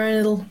do their own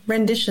little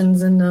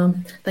renditions,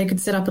 and they could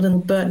set up a little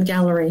Bert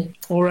gallery.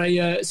 Or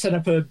set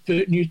up a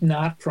Bert Newton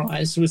Art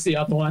Prize was the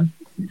other one.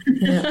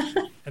 Yeah.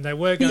 And they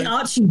were going... The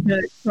Archie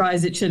Bert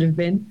Prize it should have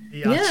been.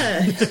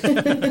 Yeah.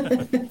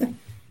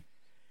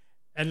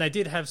 And they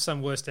did have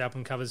some worst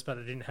album covers, but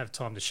they didn't have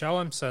time to show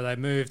them, so they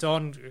moved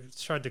on,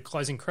 showed the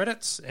closing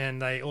credits, and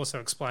they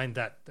also explained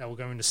that they were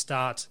going to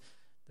start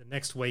the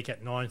next week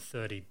at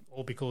 9:30,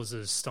 all because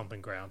of Stomping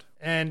Ground.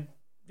 And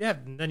yeah,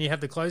 then you have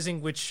the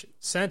closing, which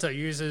Santa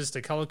uses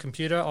the colour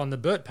computer on the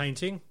Bert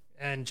painting,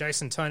 and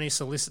Jason Tony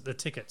solicit the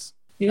tickets.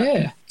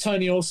 Yeah,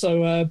 Tony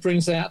also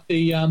brings out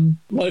the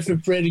loaf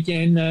of bread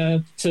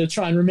again to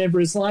try and remember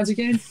his lines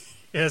again.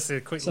 Yes,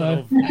 a quick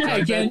so,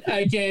 little...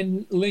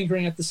 Again,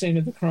 lingering at the scene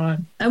of the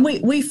crime. And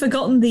we've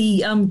forgotten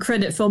the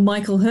credit for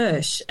Michael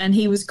Hirsch, and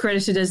he was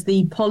credited as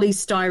the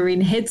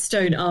polystyrene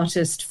headstone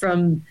artist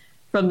from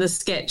the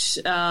sketch,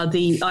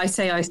 the I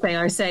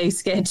Say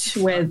sketch,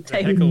 where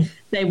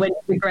they went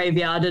to the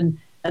graveyard and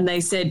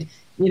they said,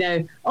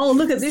 oh,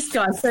 look at this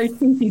guy, so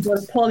cheap, he's got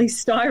a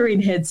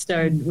polystyrene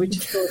headstone, which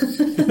of course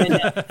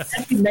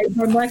made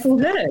by Michael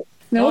Hirsch.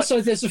 Now,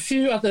 also, there's a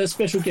few other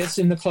special guests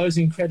in the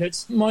closing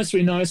credits. Most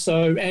we know,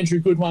 so Andrew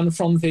Goodwin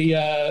from the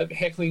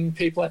Heckling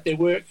People at Their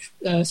Work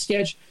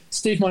sketch,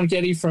 Steve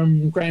Monteghetti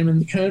from Graham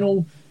and the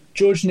Colonel,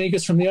 George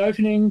Negus from the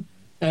opening,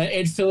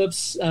 Ed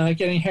Phillips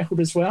getting heckled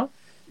as well.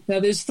 Now,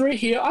 there's three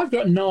here. I've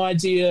got no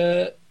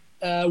idea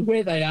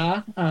where they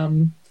are.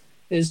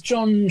 There's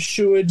John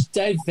Sherwood,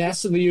 Dave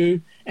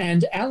Vassiliou,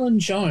 and Alan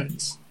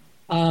Jones.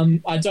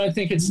 I don't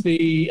think it's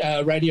the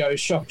radio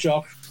shock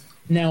jock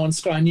now on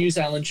Sky News,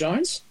 Alan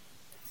Jones.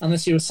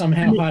 Unless he was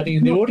somehow hiding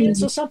in the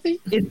audience or something.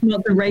 It's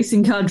not the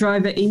racing car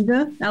driver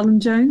either,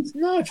 Alan Jones?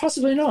 No,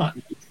 possibly not.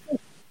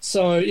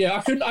 So,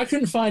 yeah, I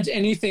couldn't find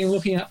anything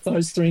looking up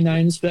those three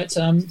names, but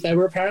they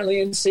were apparently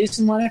in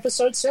Season 1,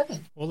 Episode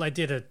 7. Well, they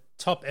did a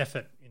top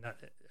effort in that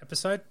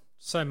episode,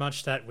 so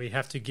much that we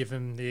have to give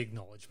them the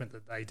acknowledgement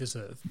that they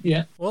deserve.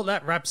 Yeah. Well,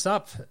 that wraps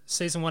up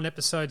Season 1,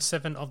 Episode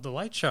 7 of The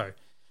Late Show.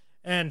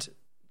 And...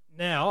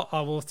 now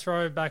I will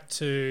throw back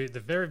to the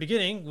very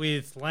beginning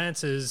with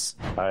Lance's...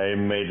 I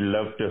made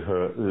love to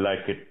her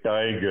like a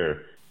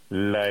tiger.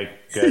 Like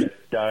a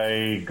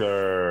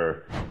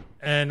tiger.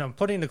 And I'm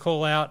putting the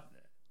call out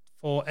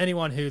for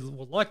anyone who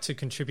would like to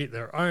contribute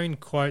their own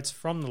quotes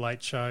from The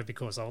Late Show,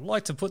 because I would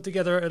like to put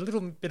together a little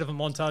bit of a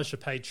montage to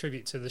pay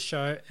tribute to the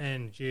show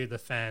and you, the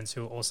fans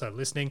who are also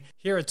listening.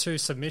 Here are two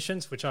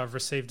submissions which I've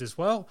received as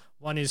well.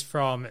 One is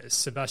from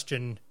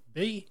Sebastian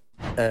B.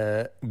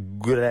 Good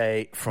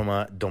day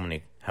from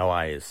Dominic. How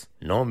are you?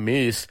 No,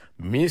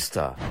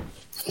 Mister.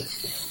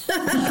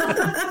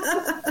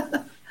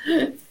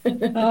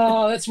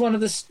 Oh, that's one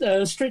of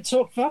the Street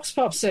Talk Vox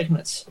Pop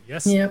segments.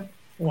 Yes. Yep.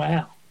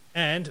 Wow.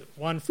 And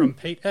one from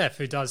Pete F.,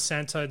 who does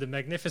Santo the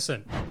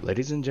Magnificent.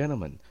 Ladies and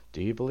gentlemen,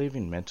 do you believe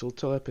in mental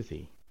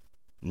telepathy?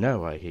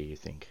 No, I hear you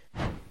think.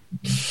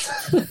 See,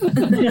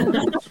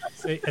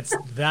 it's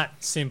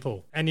that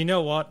simple. And you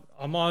know what?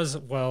 I might as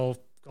well...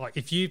 like,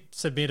 if you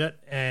submit it,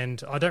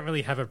 and I don't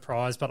really have a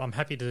prize, but I'm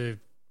happy to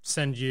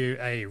send you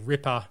a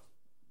Ripper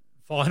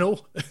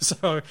vinyl.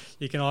 So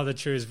you can either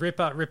choose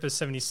Ripper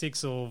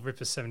 76 or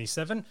Ripper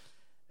 77,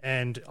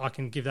 and I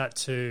can give that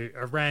to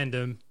a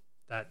random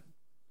that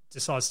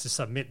decides to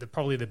submit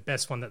probably the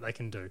best one that they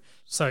can do.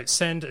 So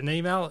send an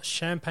email,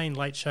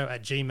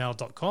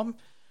 champagnelateshow@gmail.com,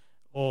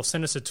 or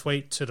send us a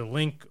tweet to the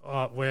link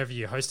wherever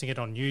you're hosting it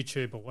on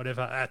YouTube or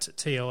whatever at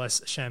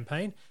TLS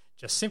Champagne.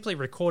 Just simply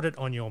record it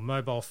on your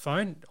mobile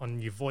phone,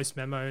 on your voice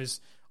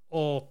memos,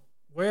 or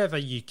wherever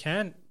you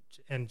can,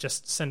 and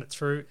just send it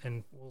through,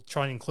 and we'll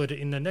try and include it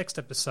in the next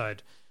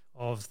episode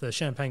of the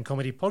Champagne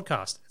Comedy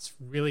Podcast. It's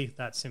really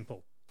that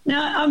simple.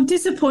 Now, I'm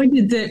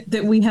disappointed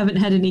that we haven't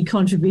had any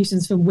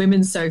contributions from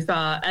women so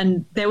far,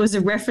 and there was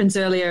a reference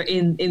earlier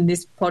in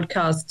this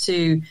podcast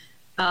to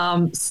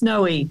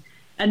Snowy,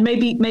 And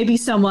maybe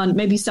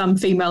some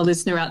female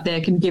listener out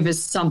there can give us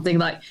something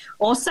like,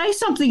 or say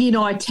something in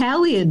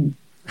Italian.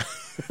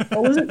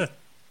 What was it?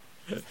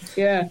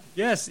 Yeah.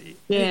 Yes.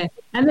 Yeah.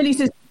 And then he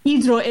says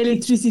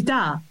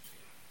hydroelectricità,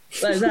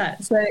 like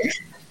that. So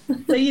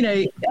you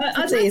know, I'd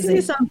like to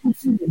hear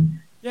something.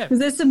 Yeah. Because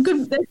there's some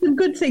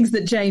good things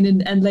that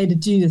Jane and later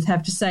Judith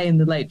have to say in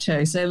the Late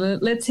Show. So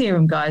let's hear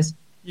them, guys.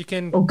 You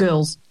can, or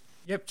girls.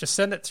 Yep, just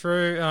send it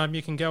through.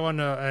 You can go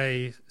under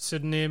a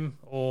pseudonym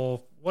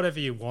or whatever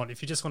you want.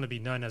 If you just want to be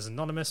known as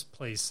anonymous,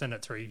 please send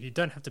it through. You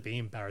don't have to be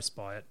embarrassed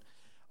by it.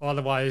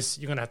 Otherwise,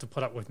 you're going to have to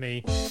put up with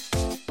me.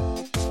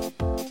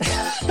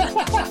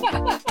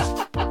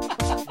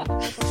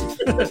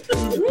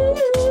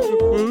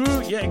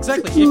 Yeah,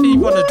 exactly. If you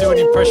want to do an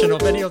impression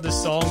of any of the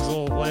songs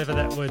or whatever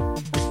that would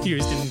be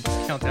used in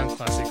Countdown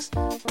Classics,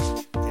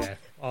 yeah,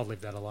 I'll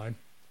leave that alone.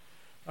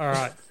 All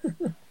right.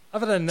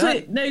 Other than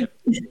that...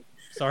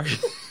 Sorry.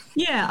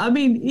 Yeah, I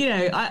mean, you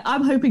know,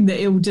 I'm hoping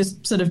that it will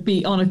just sort of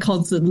be on a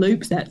constant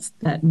loop,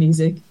 that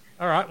music.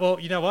 All right, well,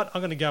 you know what?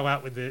 I'm going to go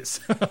out with this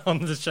on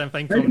the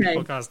Champagne Comedy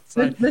Podcast.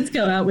 So, let's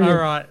go out with it. All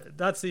right,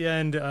 that's the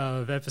end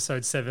of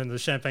episode 7 of the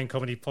Champagne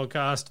Comedy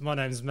Podcast. My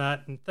name's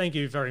Matt, and thank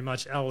you very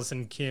much,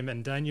 Alison, Kim,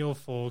 and Daniel,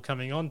 for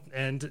coming on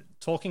and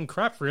talking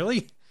crap,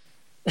 really.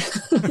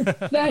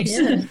 Thanks.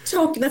 Yeah.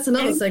 That's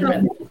another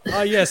segment.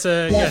 Oh, yes,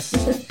 yes,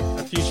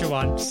 a future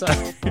one. So,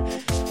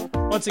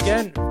 once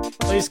again,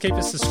 please keep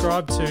us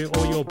subscribed to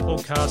all your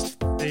podcast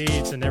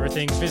feeds and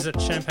everything. Visit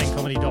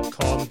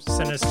champagnecomedy.com.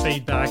 Send us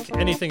feedback,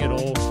 anything at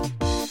all.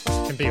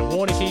 Can be a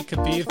Warnicky,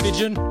 could be a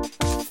pigeon,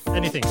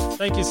 anything.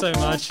 Thank you so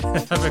much.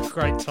 Have a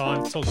great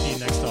time. Talk to you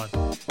next time.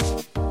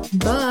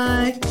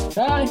 Bye.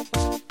 Bye.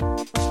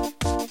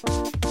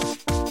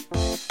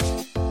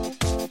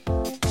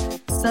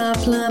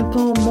 Saplan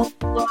pour moi.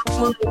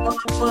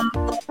 Saplan pour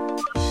moi.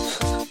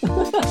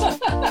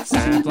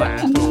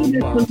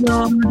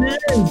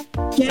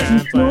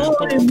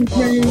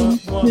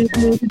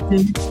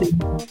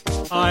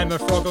 I'm a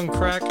frog on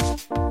crack.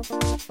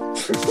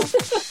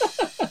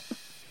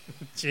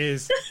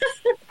 Cheers.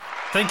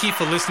 Thank you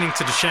for listening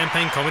to the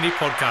Champagne Comedy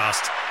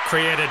Podcast,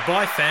 created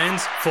by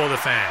fans for the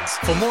fans.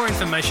 For more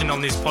information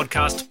on this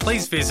podcast,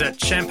 please visit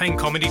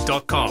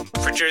champagnecomedy.com.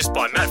 Produced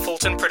by Matt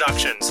Fulton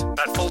Productions,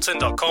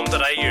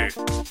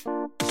 mattfulton.com.au.